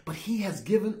them. But he has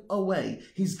given away,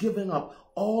 he's given up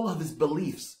all of his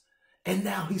beliefs, and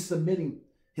now he's submitting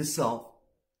himself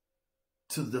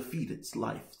to the defeated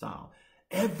lifestyle.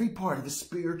 Every part of his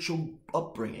spiritual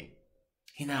upbringing,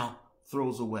 he now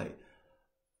throws away.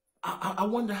 I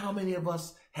wonder how many of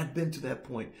us have been to that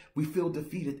point. We feel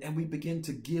defeated and we begin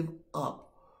to give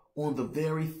up on the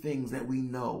very things that we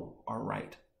know are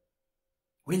right.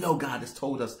 We know God has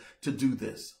told us to do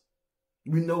this.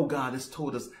 We know God has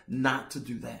told us not to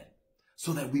do that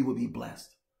so that we will be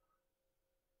blessed.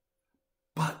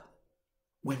 But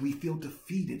when we feel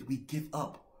defeated, we give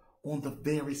up on the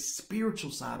very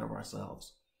spiritual side of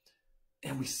ourselves,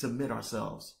 and we submit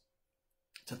ourselves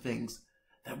to things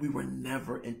that we were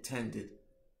never intended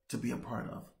to be a part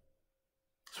of.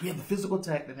 So we have the physical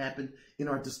attack that happened in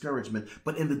our discouragement,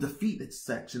 but in the defeated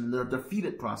section, in the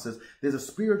defeated process, there's a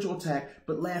spiritual attack,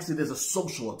 but lastly, there's a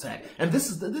social attack. And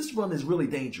this one is really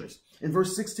dangerous. In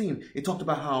verse 16, it talked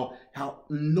about how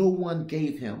no one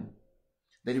gave him,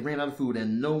 that he ran out of food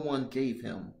and no one gave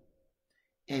him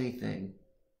anything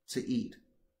to eat.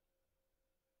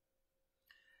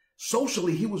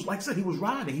 Socially, he was, like I said, he was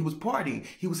riding, he was partying,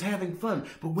 he was having fun.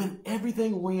 But when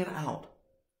everything ran out,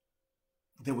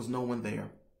 there was no one there.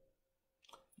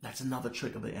 That's another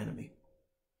trick of the enemy.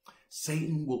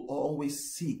 Satan will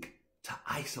always seek to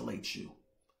isolate you.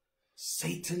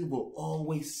 Satan will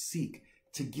always seek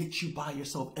to get you by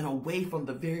yourself and away from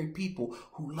the very people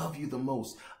who love you the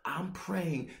most. I'm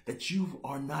praying that you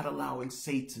are not allowing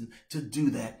Satan to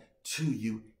do that to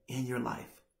you in your life.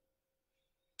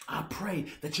 I pray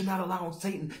that you're not allowing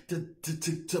Satan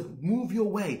to move you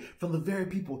away from the very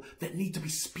people that need to be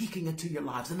speaking into your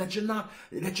lives, and that you're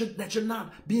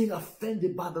not being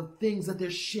offended by the things that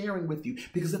they're sharing with you.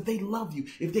 Because if they love you,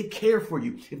 if they care for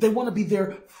you, if they want to be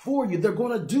there for you, they're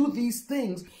going to do these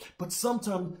things. But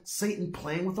sometimes Satan,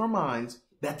 playing with our minds,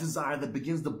 that desire that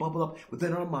begins to bubble up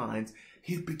within our minds,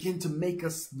 he begins to make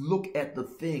us look at the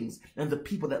things and the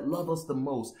people that love us the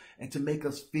most, and to make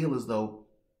us feel as though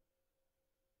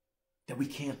that we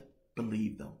can't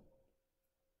believe them.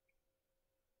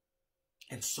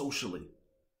 And socially,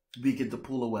 we get to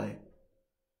pull away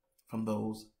from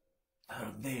those that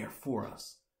are there for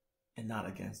us and not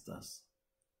against us.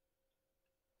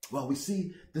 Well, we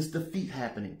see this defeat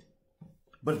happening.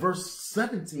 But verse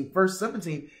 17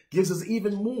 gives us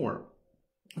even more.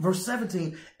 Verse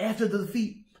 17, after the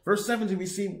defeat, verse 17, we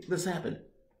see this happen.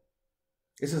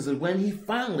 It says that when he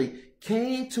finally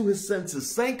came to his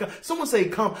senses, thank God. Someone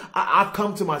say, I've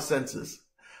come to my senses.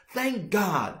 Thank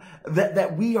God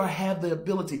that we have the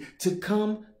ability to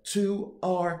come to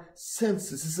our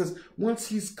senses. It says, once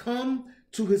he's come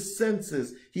to his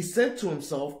senses, he said to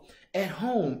himself, at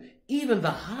home, even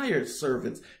the hired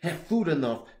servants have food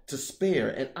enough to spare,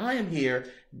 and I am here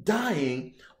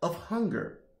dying of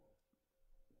hunger.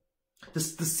 The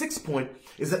sixth point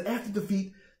is that after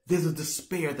defeat, There's a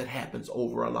despair that happens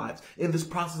over our lives in this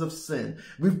process of sin.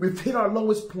 We've hit our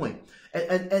lowest point,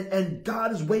 and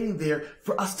God is waiting there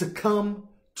for us to come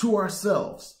to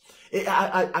ourselves.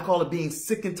 I call it being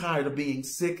sick and tired of being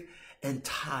sick and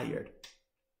tired.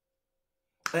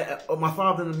 My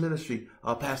father in the ministry,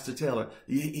 Pastor Taylor,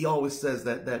 he always says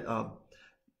that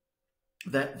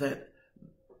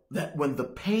when the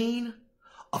pain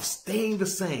of staying the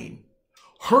same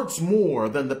hurts more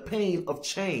than the pain of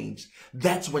change,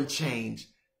 that's when change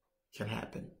can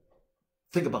happen.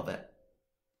 Think about that.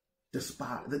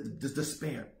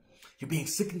 Despair. You're being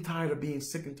sick and tired of being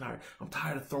sick and tired. I'm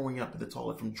tired of throwing up in the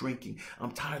toilet from drinking.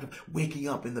 I'm tired of waking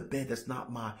up in the bed that's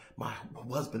not my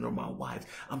husband or my wife.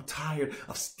 I'm tired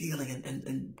of stealing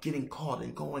and getting caught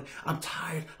and going. I'm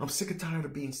tired. I'm sick and tired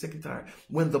of being sick and tired.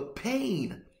 When the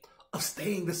pain of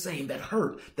staying the same, that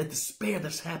hurt, that despair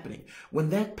that's happening, when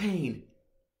that pain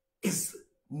is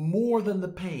more than the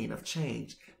pain of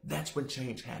change, that's when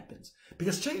change happens.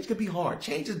 Because change can be hard.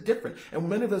 Change is different. And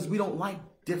many of us, we don't like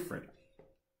different.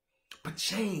 But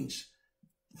change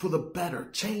for the better,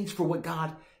 change for what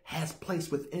God has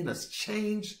placed within us,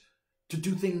 change to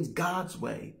do things God's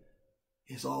way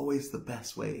is always the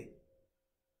best way.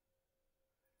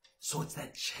 So it's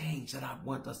that change that I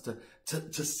want us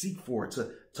to seek for,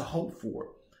 to hope for.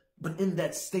 But in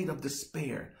that state of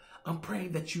despair, I'm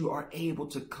praying that you are able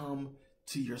to come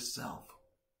to yourself.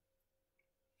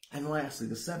 And lastly,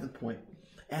 the seventh point,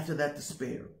 after that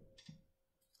despair,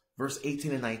 verse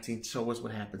 18 and 19 show us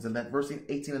what happens. And that verse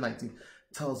 18 and 19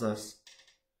 tells us,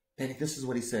 and this is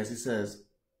what he says. He says,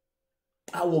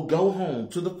 I will go home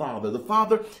to the Father. The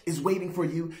Father is waiting for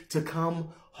you to come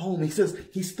home. He says,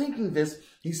 he's thinking this.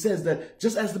 He says that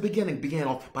just as the beginning began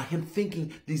off by him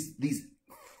thinking these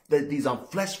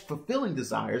flesh-fulfilling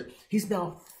desires, he's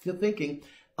now thinking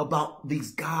about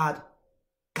these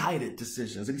God-guided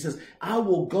decisions. And he says, I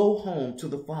will go home to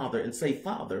the Father and say,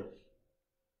 Father,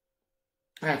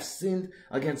 I have sinned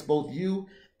against both you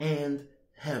and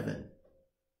heaven.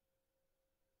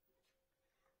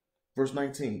 Verse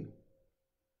 19.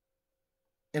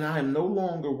 And I am no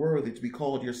longer worthy to be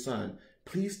called your son.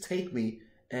 Please take me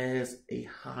as a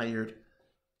hired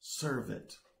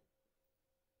servant.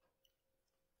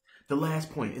 The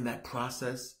last point in that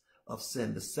process of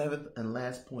sin, the seventh and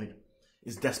last point,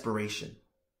 is desperation.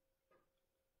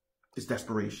 It's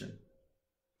desperation.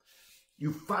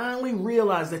 You finally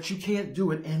realize that you can't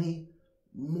do it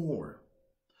anymore.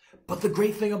 But the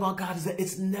great thing about God is that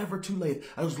it's never too late.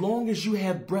 As long as you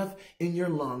have breath in your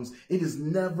lungs, it is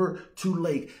never too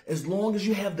late. As long as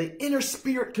you have the inner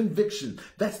spirit conviction,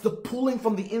 that's the pulling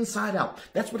from the inside out.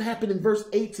 That's what happened in verse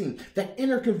 18, that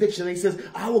inner conviction. And he says,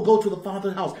 I will go to the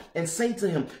Father's house and say to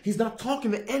him, he's not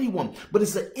talking to anyone, but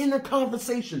it's an inner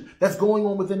conversation that's going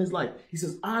on within his life. He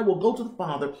says, I will go to the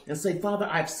Father and say, Father,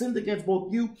 I have sinned against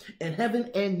both you and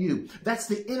heaven and you. That's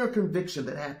the inner conviction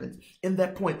that happens in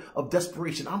that point of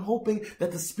desperation. I'm hoping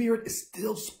that the Spirit is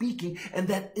still speaking, and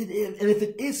that it is, and if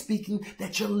it is speaking,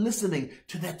 that you're listening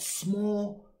to that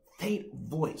small, faint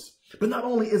voice. But not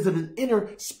only is it an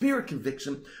inner spirit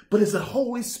conviction, but it's a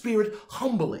Holy Spirit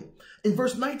humbling. In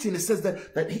verse 19, it says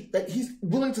that he's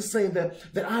willing to say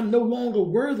that I'm no longer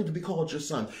worthy to be called your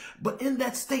son. But in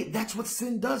that state, that's what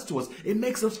sin does to us. It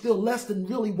makes us feel less than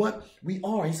really what we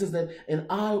are. He says that, and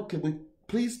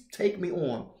please take me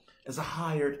on as a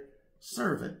hired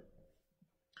servant.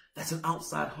 That's an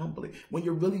outside humbling. When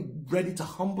you're really ready to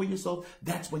humble yourself,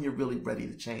 that's when you're really ready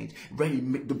to change, ready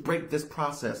to break this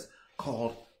process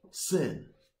called sin.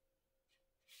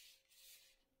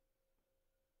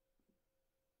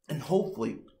 And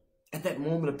hopefully, at that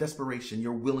moment of desperation,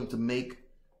 you're willing to make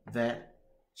that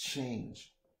change.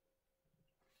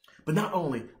 But not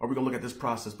only are we going to look at this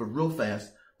process, but real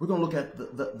fast, we're going to look at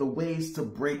the ways to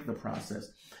break the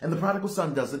process. And the prodigal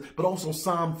son does it, but also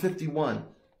Psalm 51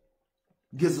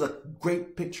 gives a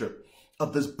great picture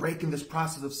of this breaking this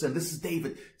process of sin. This is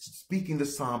David speaking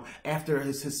this psalm after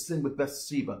his sin with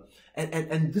Bathsheba.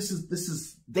 And this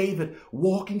is David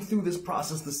walking through this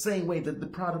process the same way that the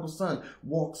prodigal son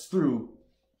walks through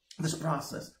this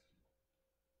process.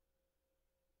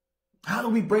 How do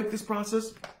we break this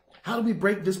process? How do we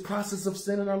break this process of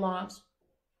sin in our lives?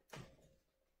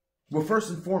 Well, first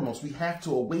and foremost, we have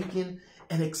to awaken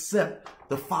and accept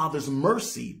the Father's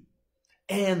mercy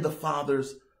and the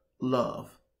Father's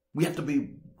love. We have to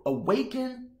be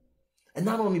awakened, and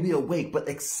not only be awake, but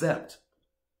accept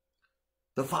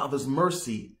the Father's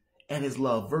mercy and his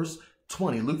love. Verse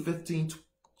 20, Luke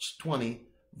 15:20,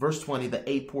 verse 20, the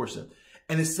A portion.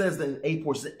 And it says that in the A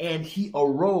portion, and he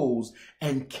arose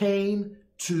and came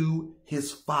to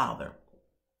his father.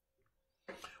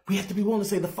 We have to be willing to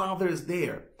say the Father is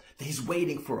there. He's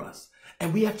waiting for us.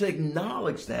 And we have to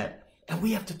acknowledge that. And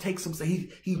we have to take some,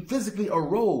 he physically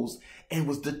arose and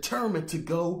was determined to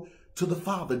go to the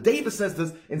Father. David says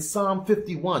this in Psalm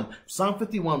 51. Psalm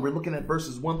 51, we're looking at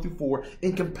verses 1 through 4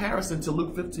 in comparison to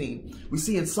Luke 15. We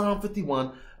see in Psalm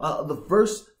 51, the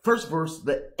first verse,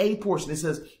 the A portion, it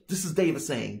says, this is David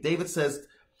saying, David says,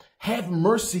 have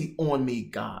mercy on me,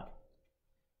 God.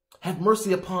 Have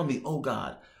mercy upon me, O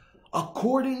God,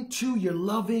 according to your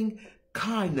loving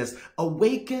kindness.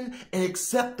 Awaken and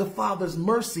accept the Father's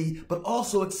mercy, but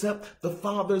also accept the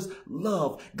Father's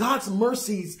love. God's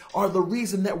mercies are the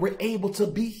reason that we're able to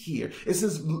be here. It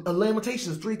says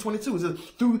Lamentations 3:22. It says,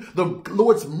 through the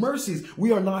Lord's mercies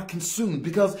we are not consumed,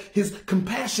 because his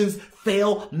compassions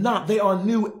fail not. They are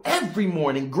new every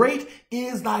morning. Great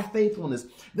is thy faithfulness.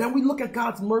 Now we look at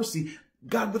God's mercy,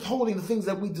 God withholding the things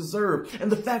that we deserve,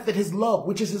 and the fact that his love,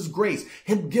 which is his grace,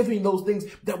 him giving those things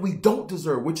that we don't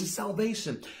deserve, which is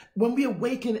salvation. When we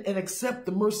awaken and accept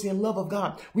the mercy and love of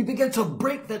God, we begin to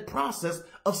break that process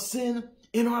of sin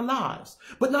in our lives.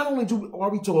 But not only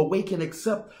are we to awaken and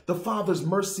accept the Father's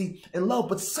mercy and love,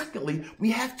 but secondly,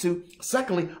 we have to,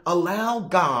 allow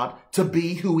God to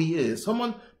be who he is.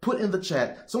 Someone put in the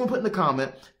chat, someone put in the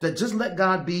comment that just let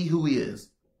God be who he is.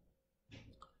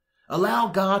 Allow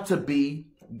God to be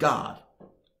God.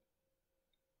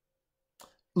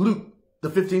 Luke, the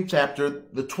 15th chapter,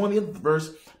 the 20th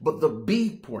verse, but the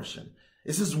B portion.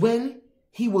 It says, when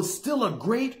he was still a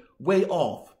great way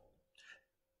off,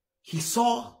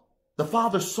 the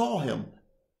Father saw him.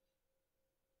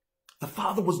 The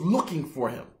Father was looking for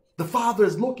him. The Father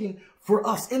is looking for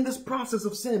us in this process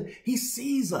of sin. He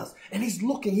sees us and he's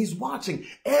looking, he's watching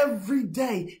every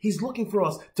day. He's looking for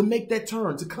us to make that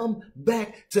turn, to come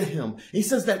back to him. He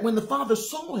says that when the Father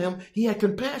saw him, he had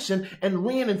compassion and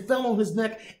ran and fell on his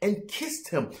neck and kissed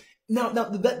him. Now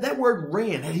that word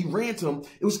ran, and he ran to him,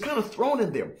 it was kind of thrown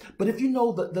in there. But if you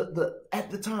know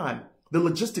at the time, the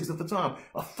logistics of the time,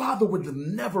 a father would have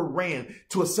never ran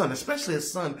to a son, especially a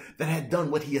son that had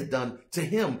done what he had done to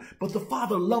him. But the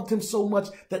Father loved him so much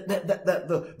that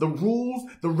the rules,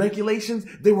 the regulations,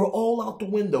 they were all out the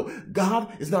window.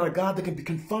 God is not a God that can be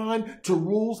confined to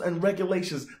rules and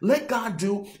regulations. Let God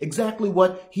do exactly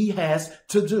what he has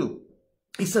to do.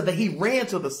 He said that he ran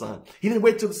to the Son. He didn't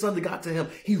wait till the Son got to him.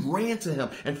 He ran to him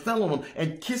and fell on him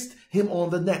and kissed him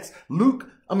on the neck.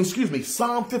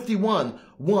 Psalm 51,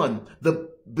 1, the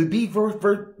B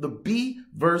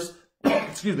verse,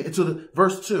 into the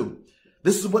verse 2.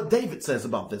 This is what David says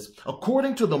about this.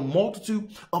 According to the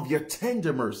multitude of your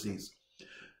tender mercies,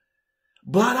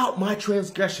 blot out my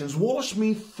transgressions, wash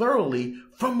me thoroughly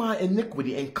from my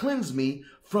iniquity, and cleanse me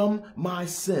from my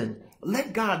sin.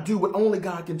 Let God do what only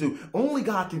God can do. Only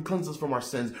God can cleanse us from our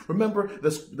sins. Remember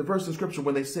the verse in scripture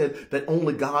when they said that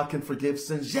only God can forgive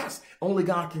sins? Yes, only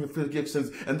God can forgive sins.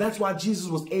 And that's why Jesus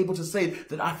was able to say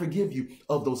that I forgive you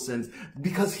of those sins,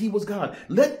 because he was God.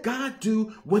 Let God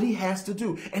do what he has to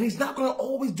do. And he's not going to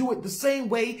always do it the same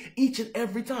way each and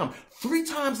every time. 3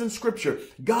 times in scripture,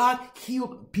 God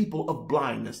healed people of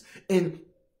blindness. In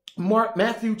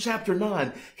Matthew chapter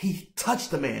 9, he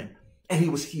touched a man and he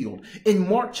was healed. In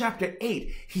Mark chapter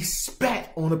 8, he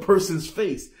spat on a person's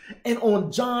face. And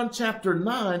on John chapter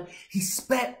 9, he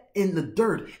spat in the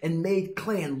dirt and made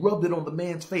clay and rubbed it on the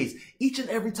man's face. Each and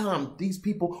every time, these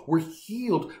people were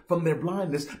healed from their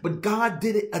blindness, but God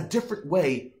did it a different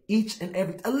way each and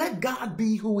every time. Let God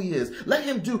be who he is. Let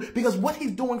him do, because what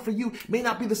he's doing for you may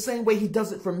not be the same way he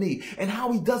does it for me. And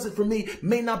how he does it for me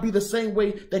may not be the same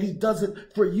way that he does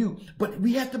it for you. But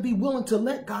we have to be willing to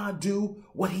let God do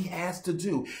what he has to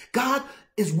do. God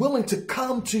is willing to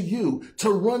come to you, to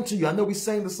run to you. I know we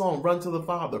sang the song, Run to the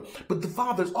Father, but the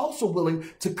Father is also willing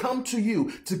to come to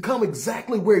you, to come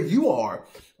exactly where you are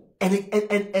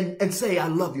and say, I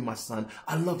love you, my son.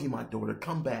 I love you, my daughter.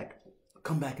 Come back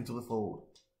into the fold.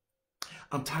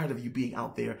 I'm tired of you being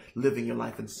out there living your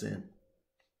life in sin.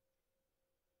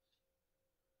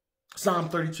 Psalm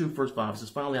 32, verse 5 says,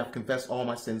 finally, I've confessed all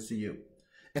my sins to you.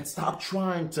 And stop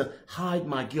trying to hide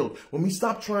my guilt. When we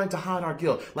stop trying to hide our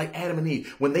guilt, like Adam and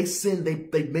Eve, when they sinned,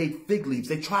 they made fig leaves.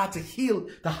 They tried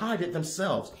to hide it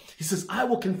themselves. He says, I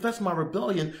will confess my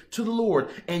rebellion to the Lord,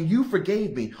 and you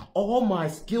forgave me. All my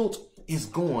guilt is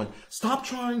gone. Stop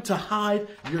trying to hide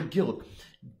your guilt.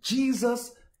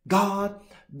 Jesus, God,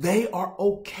 they are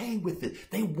okay with it.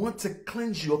 They want to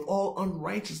cleanse you of all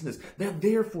unrighteousness. They're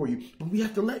there for you. But we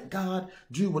have to let God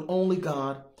do what only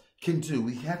God can do.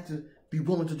 We have to be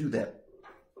willing to do that.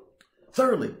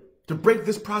 Thirdly, to break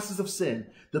this process of sin,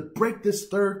 to break this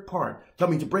third part, to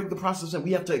break the process of sin,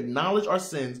 we have to acknowledge our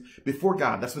sins before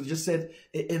God. That's what it just said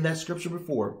in that scripture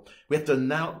before. We have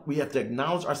to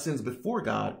acknowledge our sins before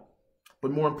God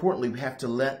but more importantly, we have to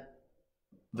let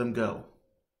them go.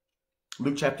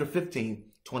 Luke chapter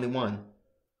 15:21,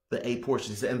 the A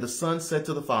portion. He said, and the son said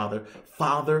to the father,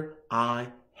 Father, I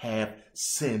have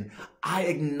sinned. I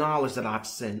acknowledge that I've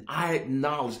sinned. I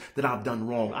acknowledge that I've done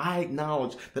wrong. I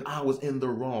acknowledge that I was in the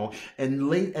wrong.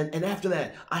 And after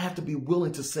that, I have to be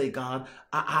willing to say, God,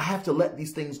 I have to let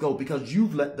these things go because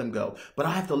you've let them go, but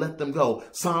I have to let them go.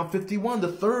 Psalm 51, the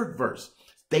 3rd verse.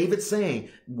 David saying,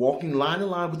 walking line in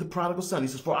line with the prodigal son, he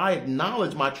says, for I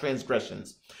acknowledge my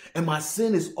transgressions and my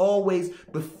sin is always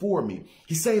before me.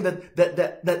 He's saying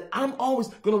that I'm always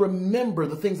going to remember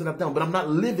the things that I've done, but I'm not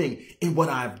living in what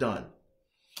I've done.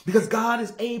 Because God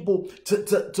is able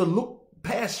to look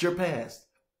past your past.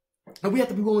 And we have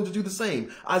to be willing to do the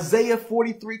same. Isaiah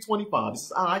 43:25. This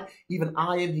is I, even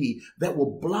I am he, that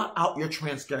will blot out your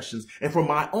transgressions. And for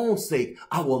my own sake,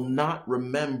 I will not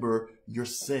remember your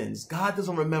sins. God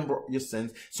doesn't remember your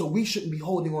sins, so we shouldn't be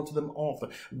holding on to them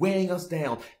often, weighing us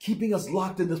down, keeping us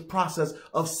locked in this process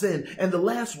of sin. And the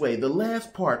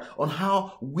last part on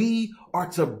how we are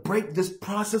to break this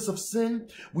process of sin,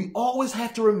 we always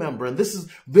have to remember, and this is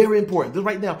very important.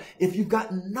 Right now, if you've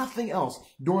got nothing else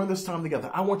during this time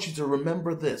together, I want you to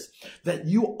remember this, that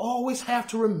you always have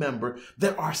to remember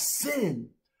that our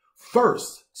sin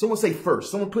first, someone say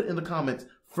first, someone put in the comments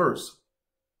first,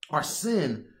 our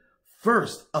sin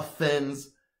first offends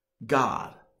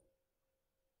God.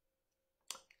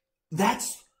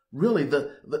 That's really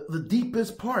the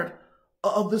deepest part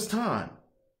of this time.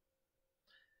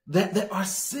 That our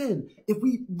sin, if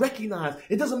we recognize,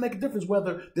 it doesn't make a difference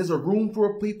whether there's a room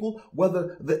full of people,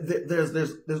 whether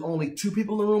there's only 2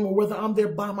 people in the room, or whether I'm there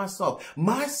by myself.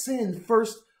 My sin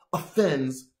first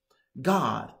offends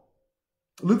God.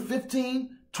 Luke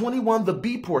 15:21, the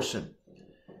B portion.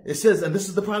 It says, and this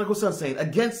is the prodigal son saying,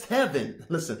 against heaven.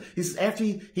 Listen, he says, after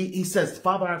he says,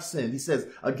 Father, I've sinned. He says,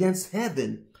 against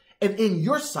heaven and in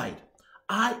your sight,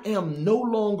 I am no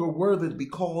longer worthy to be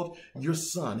called your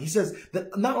son. He says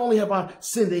that not only have I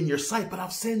sinned in your sight, but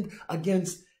I've sinned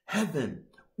against heaven.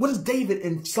 What does David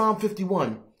in Psalm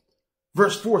 51,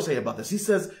 verse 4 say about this? He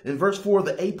says in verse 4,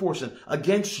 the A portion,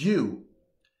 against you,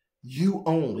 you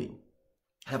only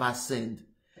have I sinned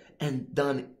and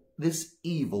done this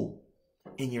evil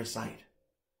in your sight.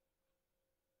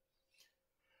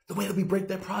 The way that we break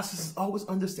that process is always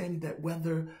understanding that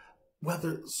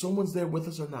whether someone's there with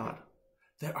us or not,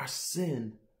 that our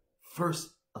sin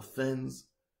first offends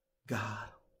God.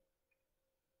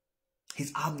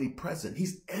 He's omnipresent.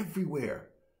 He's everywhere.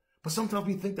 But sometimes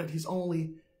we think that he's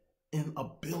only in a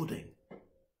building.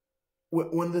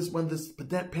 When this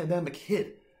pandemic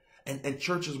hit, and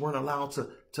churches weren't allowed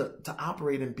to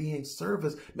operate and be in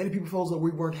service, many people felt as though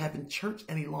we weren't having church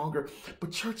any longer.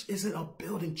 But church isn't a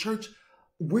building. Church,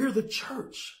 we're the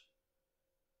church.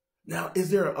 Now, is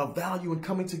there a value in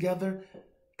coming together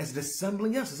as an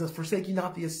assembling? Yes, it says, forsake ye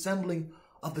not the assembling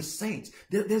of the saints.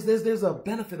 There's a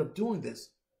benefit of doing this.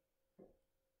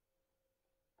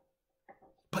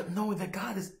 But knowing that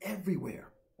God is everywhere,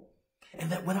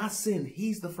 and that when I sin,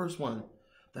 he's the first one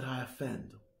that I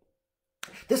offend.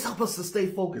 This helps us to stay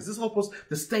focused. This helps us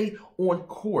to stay on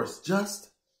course, just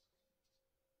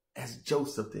as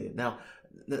Joseph did. Now,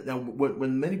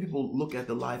 when many people look at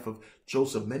the life of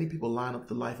Joseph, many people line up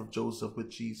the life of Joseph with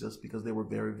Jesus because they were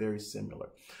very, very similar.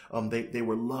 They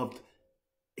were loved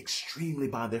extremely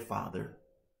by their father.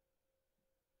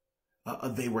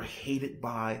 They were hated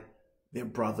by their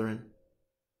brethren.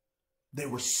 They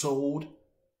were sold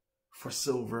for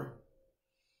silver.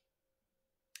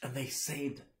 And they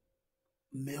saved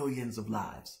millions of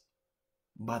lives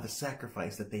by the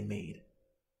sacrifice that they made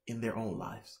in their own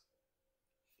lives.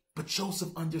 But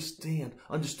Joseph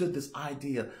understood this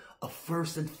idea of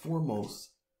first and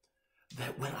foremost,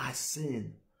 that when I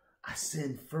sin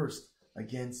first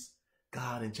against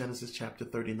God. In Genesis chapter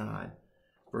 39,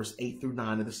 verse 8 through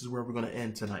 9, and this is where we're going to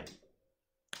end tonight.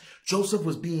 Joseph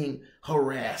was being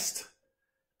harassed.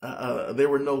 There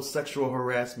were no sexual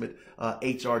harassment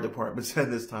HR departments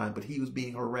at this time, but he was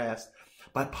being harassed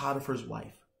by Potiphar's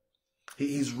wife.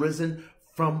 He's risen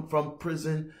from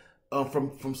prison,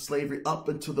 from slavery up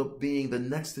into being the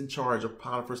next in charge of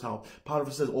Potiphar's house.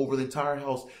 Potiphar says, over the entire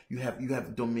house, you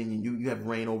have dominion, you have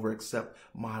reign over except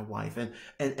my wife.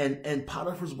 And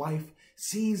Potiphar's wife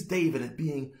sees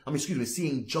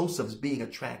seeing Joseph as being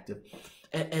attractive.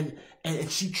 And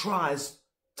she tries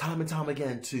time and time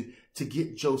again to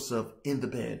get Joseph in the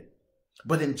bed.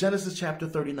 But in Genesis chapter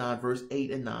 39, verse 8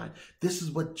 and 9, this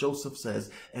is what Joseph says.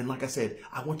 And like I said,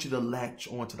 I want you to latch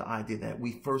on to the idea that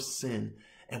we first sin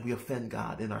and we offend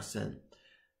God in our sin.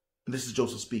 And this is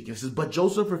Joseph speaking. It says, but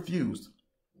Joseph refused.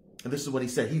 And this is what he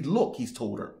said. He's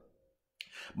told her,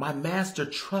 My master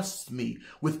trusts me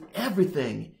with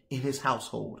everything in his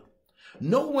household.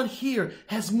 No one here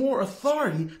has more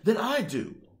authority than I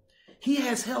do. He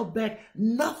has held back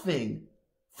nothing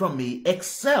from me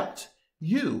except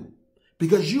you,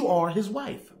 because you are his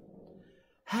wife.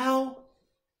 How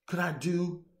could I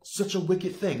do such a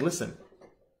wicked thing? Listen,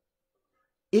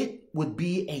 it would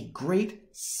be a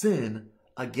great sin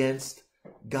against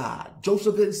God.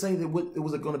 Joseph didn't say that it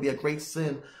was going to be a great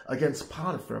sin against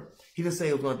Potiphar. He didn't say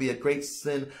it was going to be a great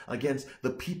sin against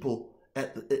the people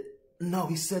no,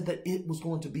 he said that it was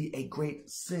going to be a great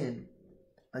sin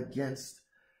against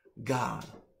God.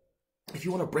 If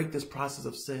you want to break this process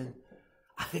of sin,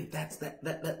 I think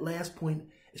that last point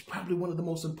is probably one of the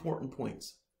most important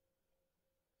points.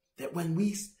 That when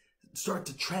we start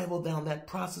to travel down that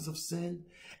process of sin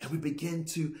and we begin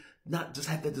to not just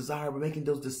have that desire, we're making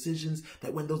those decisions,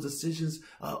 that when those decisions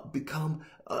become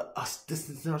us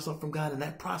distancing ourselves from God, and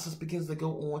that process begins to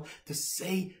go on, to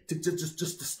say,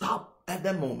 just to stop at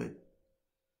that moment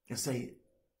and say,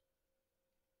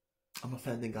 I'm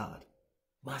offending God.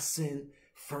 My sin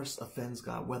first offends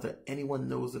God, whether anyone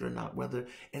knows it or not, whether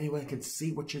anyone can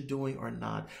see what you're doing or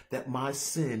not, that my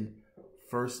sin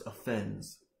first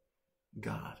offends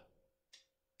God.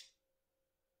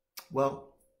 Well,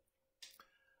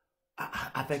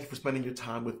 I thank you for spending your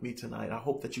time with me tonight. I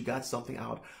hope that you got something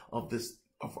out of this,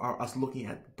 us looking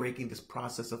at breaking this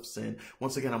process of sin.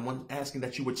 Once again, I'm asking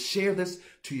that you would share this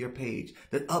to your page,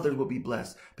 that others will be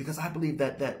blessed, because I believe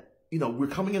that we're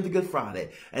coming into Good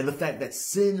Friday, and the fact that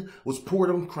sin was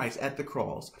poured on Christ at the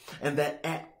cross, and that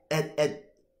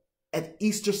at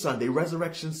Easter Sunday,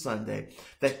 Resurrection Sunday,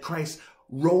 that Christ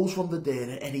rose from the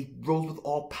dead, and he rose with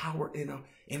all power in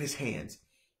his hands.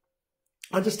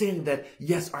 Understanding that,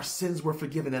 yes, our sins were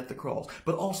forgiven at the cross,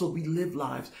 but also we live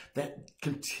lives that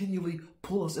continually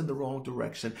pull us in the wrong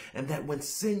direction, and that when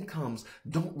sin comes,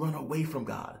 don't run away from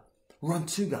God. Run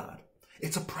to God.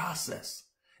 It's a process.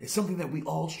 It's something that we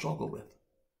all struggle with.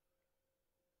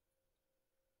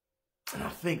 And I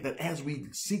think that as we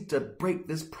seek to break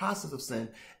this process of sin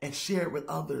and share it with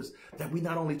others, that we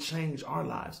not only change our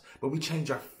lives, but we change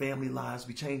our family lives,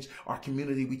 we change our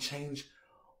community, we change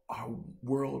our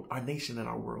world, our nation, and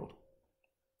our world.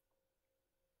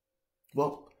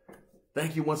 Well,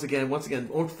 thank you once again.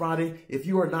 On Friday, if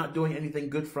you are not doing anything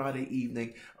Good Friday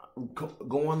evening,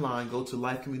 go online, go to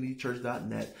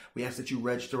lifecommunitychurch.net. We ask that you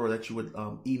register, or that you would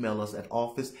email us at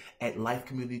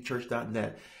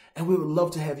office@lifecommunitychurch.net. And we would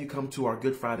love to have you come to our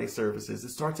Good Friday services.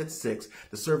 It starts at 6.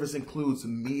 The service includes a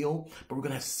meal, but we're going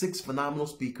to have 6 phenomenal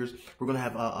speakers. We're going to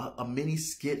have a mini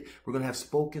skit. We're going to have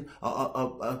spoken,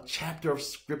 a chapter of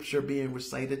scripture being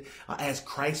recited as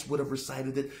Christ would have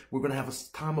recited it. We're going to have a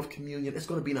time of communion. It's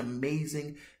going to be an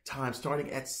amazing time starting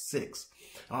at 6.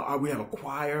 We have a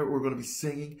choir. We're going to be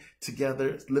singing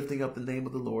together, lifting up the name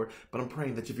of the Lord. But I'm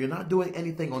praying that if you're not doing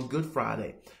anything on Good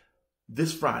Friday,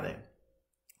 this Friday,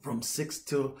 from 6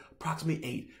 to approximately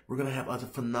 8, we're going to have a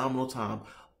phenomenal time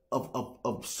of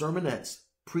sermonettes,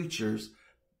 preachers,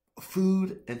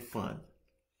 food, and fun.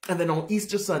 And then on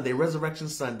Easter Sunday, Resurrection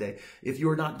Sunday, if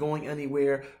you're not going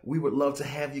anywhere, we would love to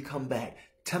have you come back.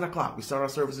 10 o'clock. We start our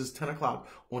services 10 o'clock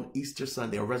on Easter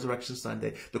Sunday or Resurrection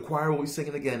Sunday. The choir will be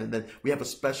singing again, and then we have a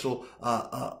special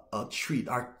treat.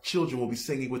 Our children will be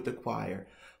singing with the choir.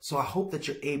 So I hope that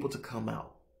you're able to come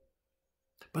out.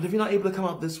 But if you're not able to come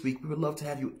out this week, we would love to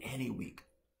have you any week.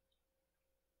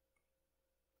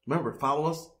 Remember, follow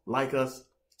us, like us,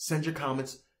 send your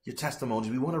comments, your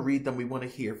testimonies. We want to read them. We want to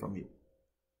hear from you.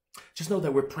 Just know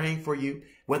that we're praying for you,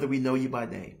 whether we know you by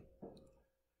name.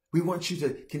 We want you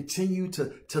to continue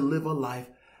to live a life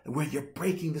where you're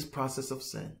breaking this process of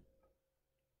sin.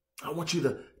 I want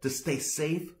you to stay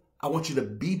safe. I want you to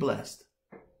be blessed.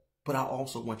 But I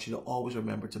also want you to always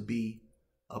remember to be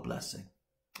a blessing.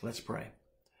 Let's pray.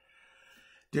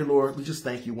 Dear Lord, we just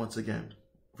thank you once again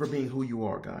for being who you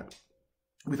are, God.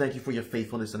 We thank you for your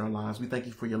faithfulness in our lives. We thank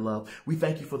you for your love. We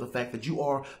thank you for the fact that you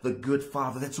are the good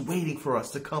Father that's waiting for us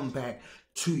to come back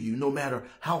to you, no matter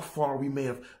how far we may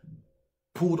have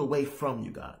pulled away from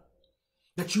you, God.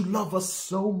 That you love us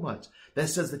so much that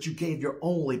says that you gave your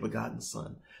only begotten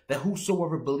Son, that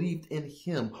whosoever believed in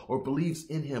him or believes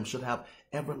in him should have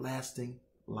everlasting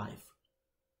life.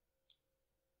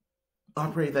 I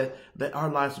pray that our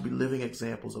lives will be living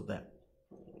examples of that.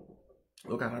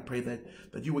 Oh God, I pray that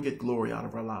you will get glory out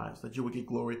of our lives, that you will get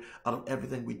glory out of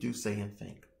everything we do, say, and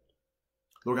think.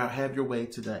 Lord God, have your way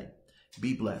today.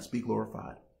 Be blessed, be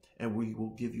glorified, and we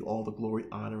will give you all the glory,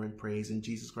 honor, and praise. In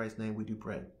Jesus Christ's name we do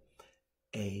pray.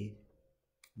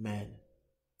 Amen.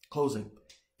 Closing.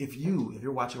 If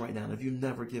you're watching right now, and if you've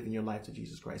never given your life to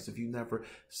Jesus Christ, if you never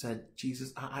said,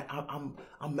 Jesus, I'm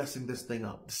messing this thing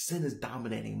up. Sin is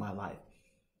dominating my life.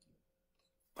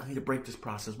 I need to break this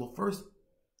process. Well, first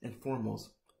and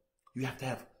foremost, you have to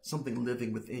have something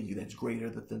living within you that's greater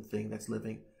than the thing that's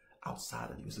living outside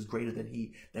of you. This is greater than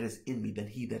he that is in me, than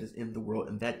he that is in the world.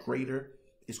 And that greater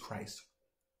is Christ.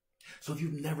 So if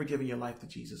you've never given your life to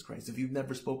Jesus Christ, if you've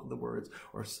never spoken the words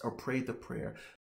or prayed the prayer,